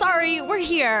 Sorry, we're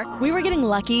here. We were getting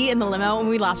lucky in the limo and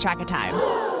we lost track of time.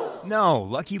 No,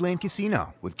 Lucky Land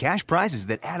Casino, with cash prizes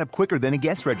that add up quicker than a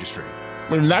guest registry.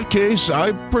 In that case,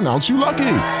 I pronounce you lucky.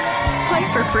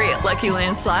 Play for free at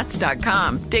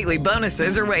LuckyLandSlots.com. Daily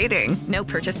bonuses are waiting. No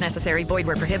purchase necessary. Void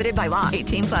where prohibited by law.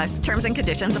 18+. Terms and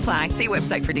conditions apply. See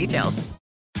website for details.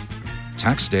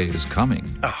 Tax day is coming.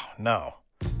 Oh, no.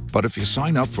 But if you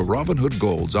sign up for Robinhood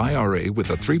Gold's IRA with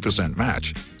a 3%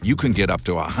 match, you can get up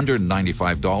to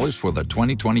 $195 for the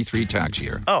 2023 tax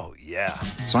year. Oh, yeah.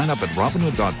 Sign up at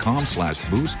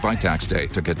Robinhood.com/boost by tax day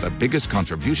to get the biggest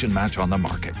contribution match on the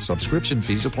market. Subscription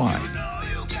fees apply.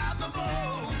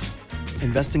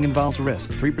 Investing involves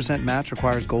risk. 3% match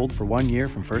requires gold for 1 year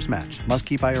from first match. Must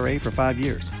keep IRA for 5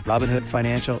 years. Robinhood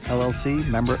Financial, LLC,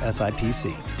 member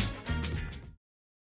SIPC.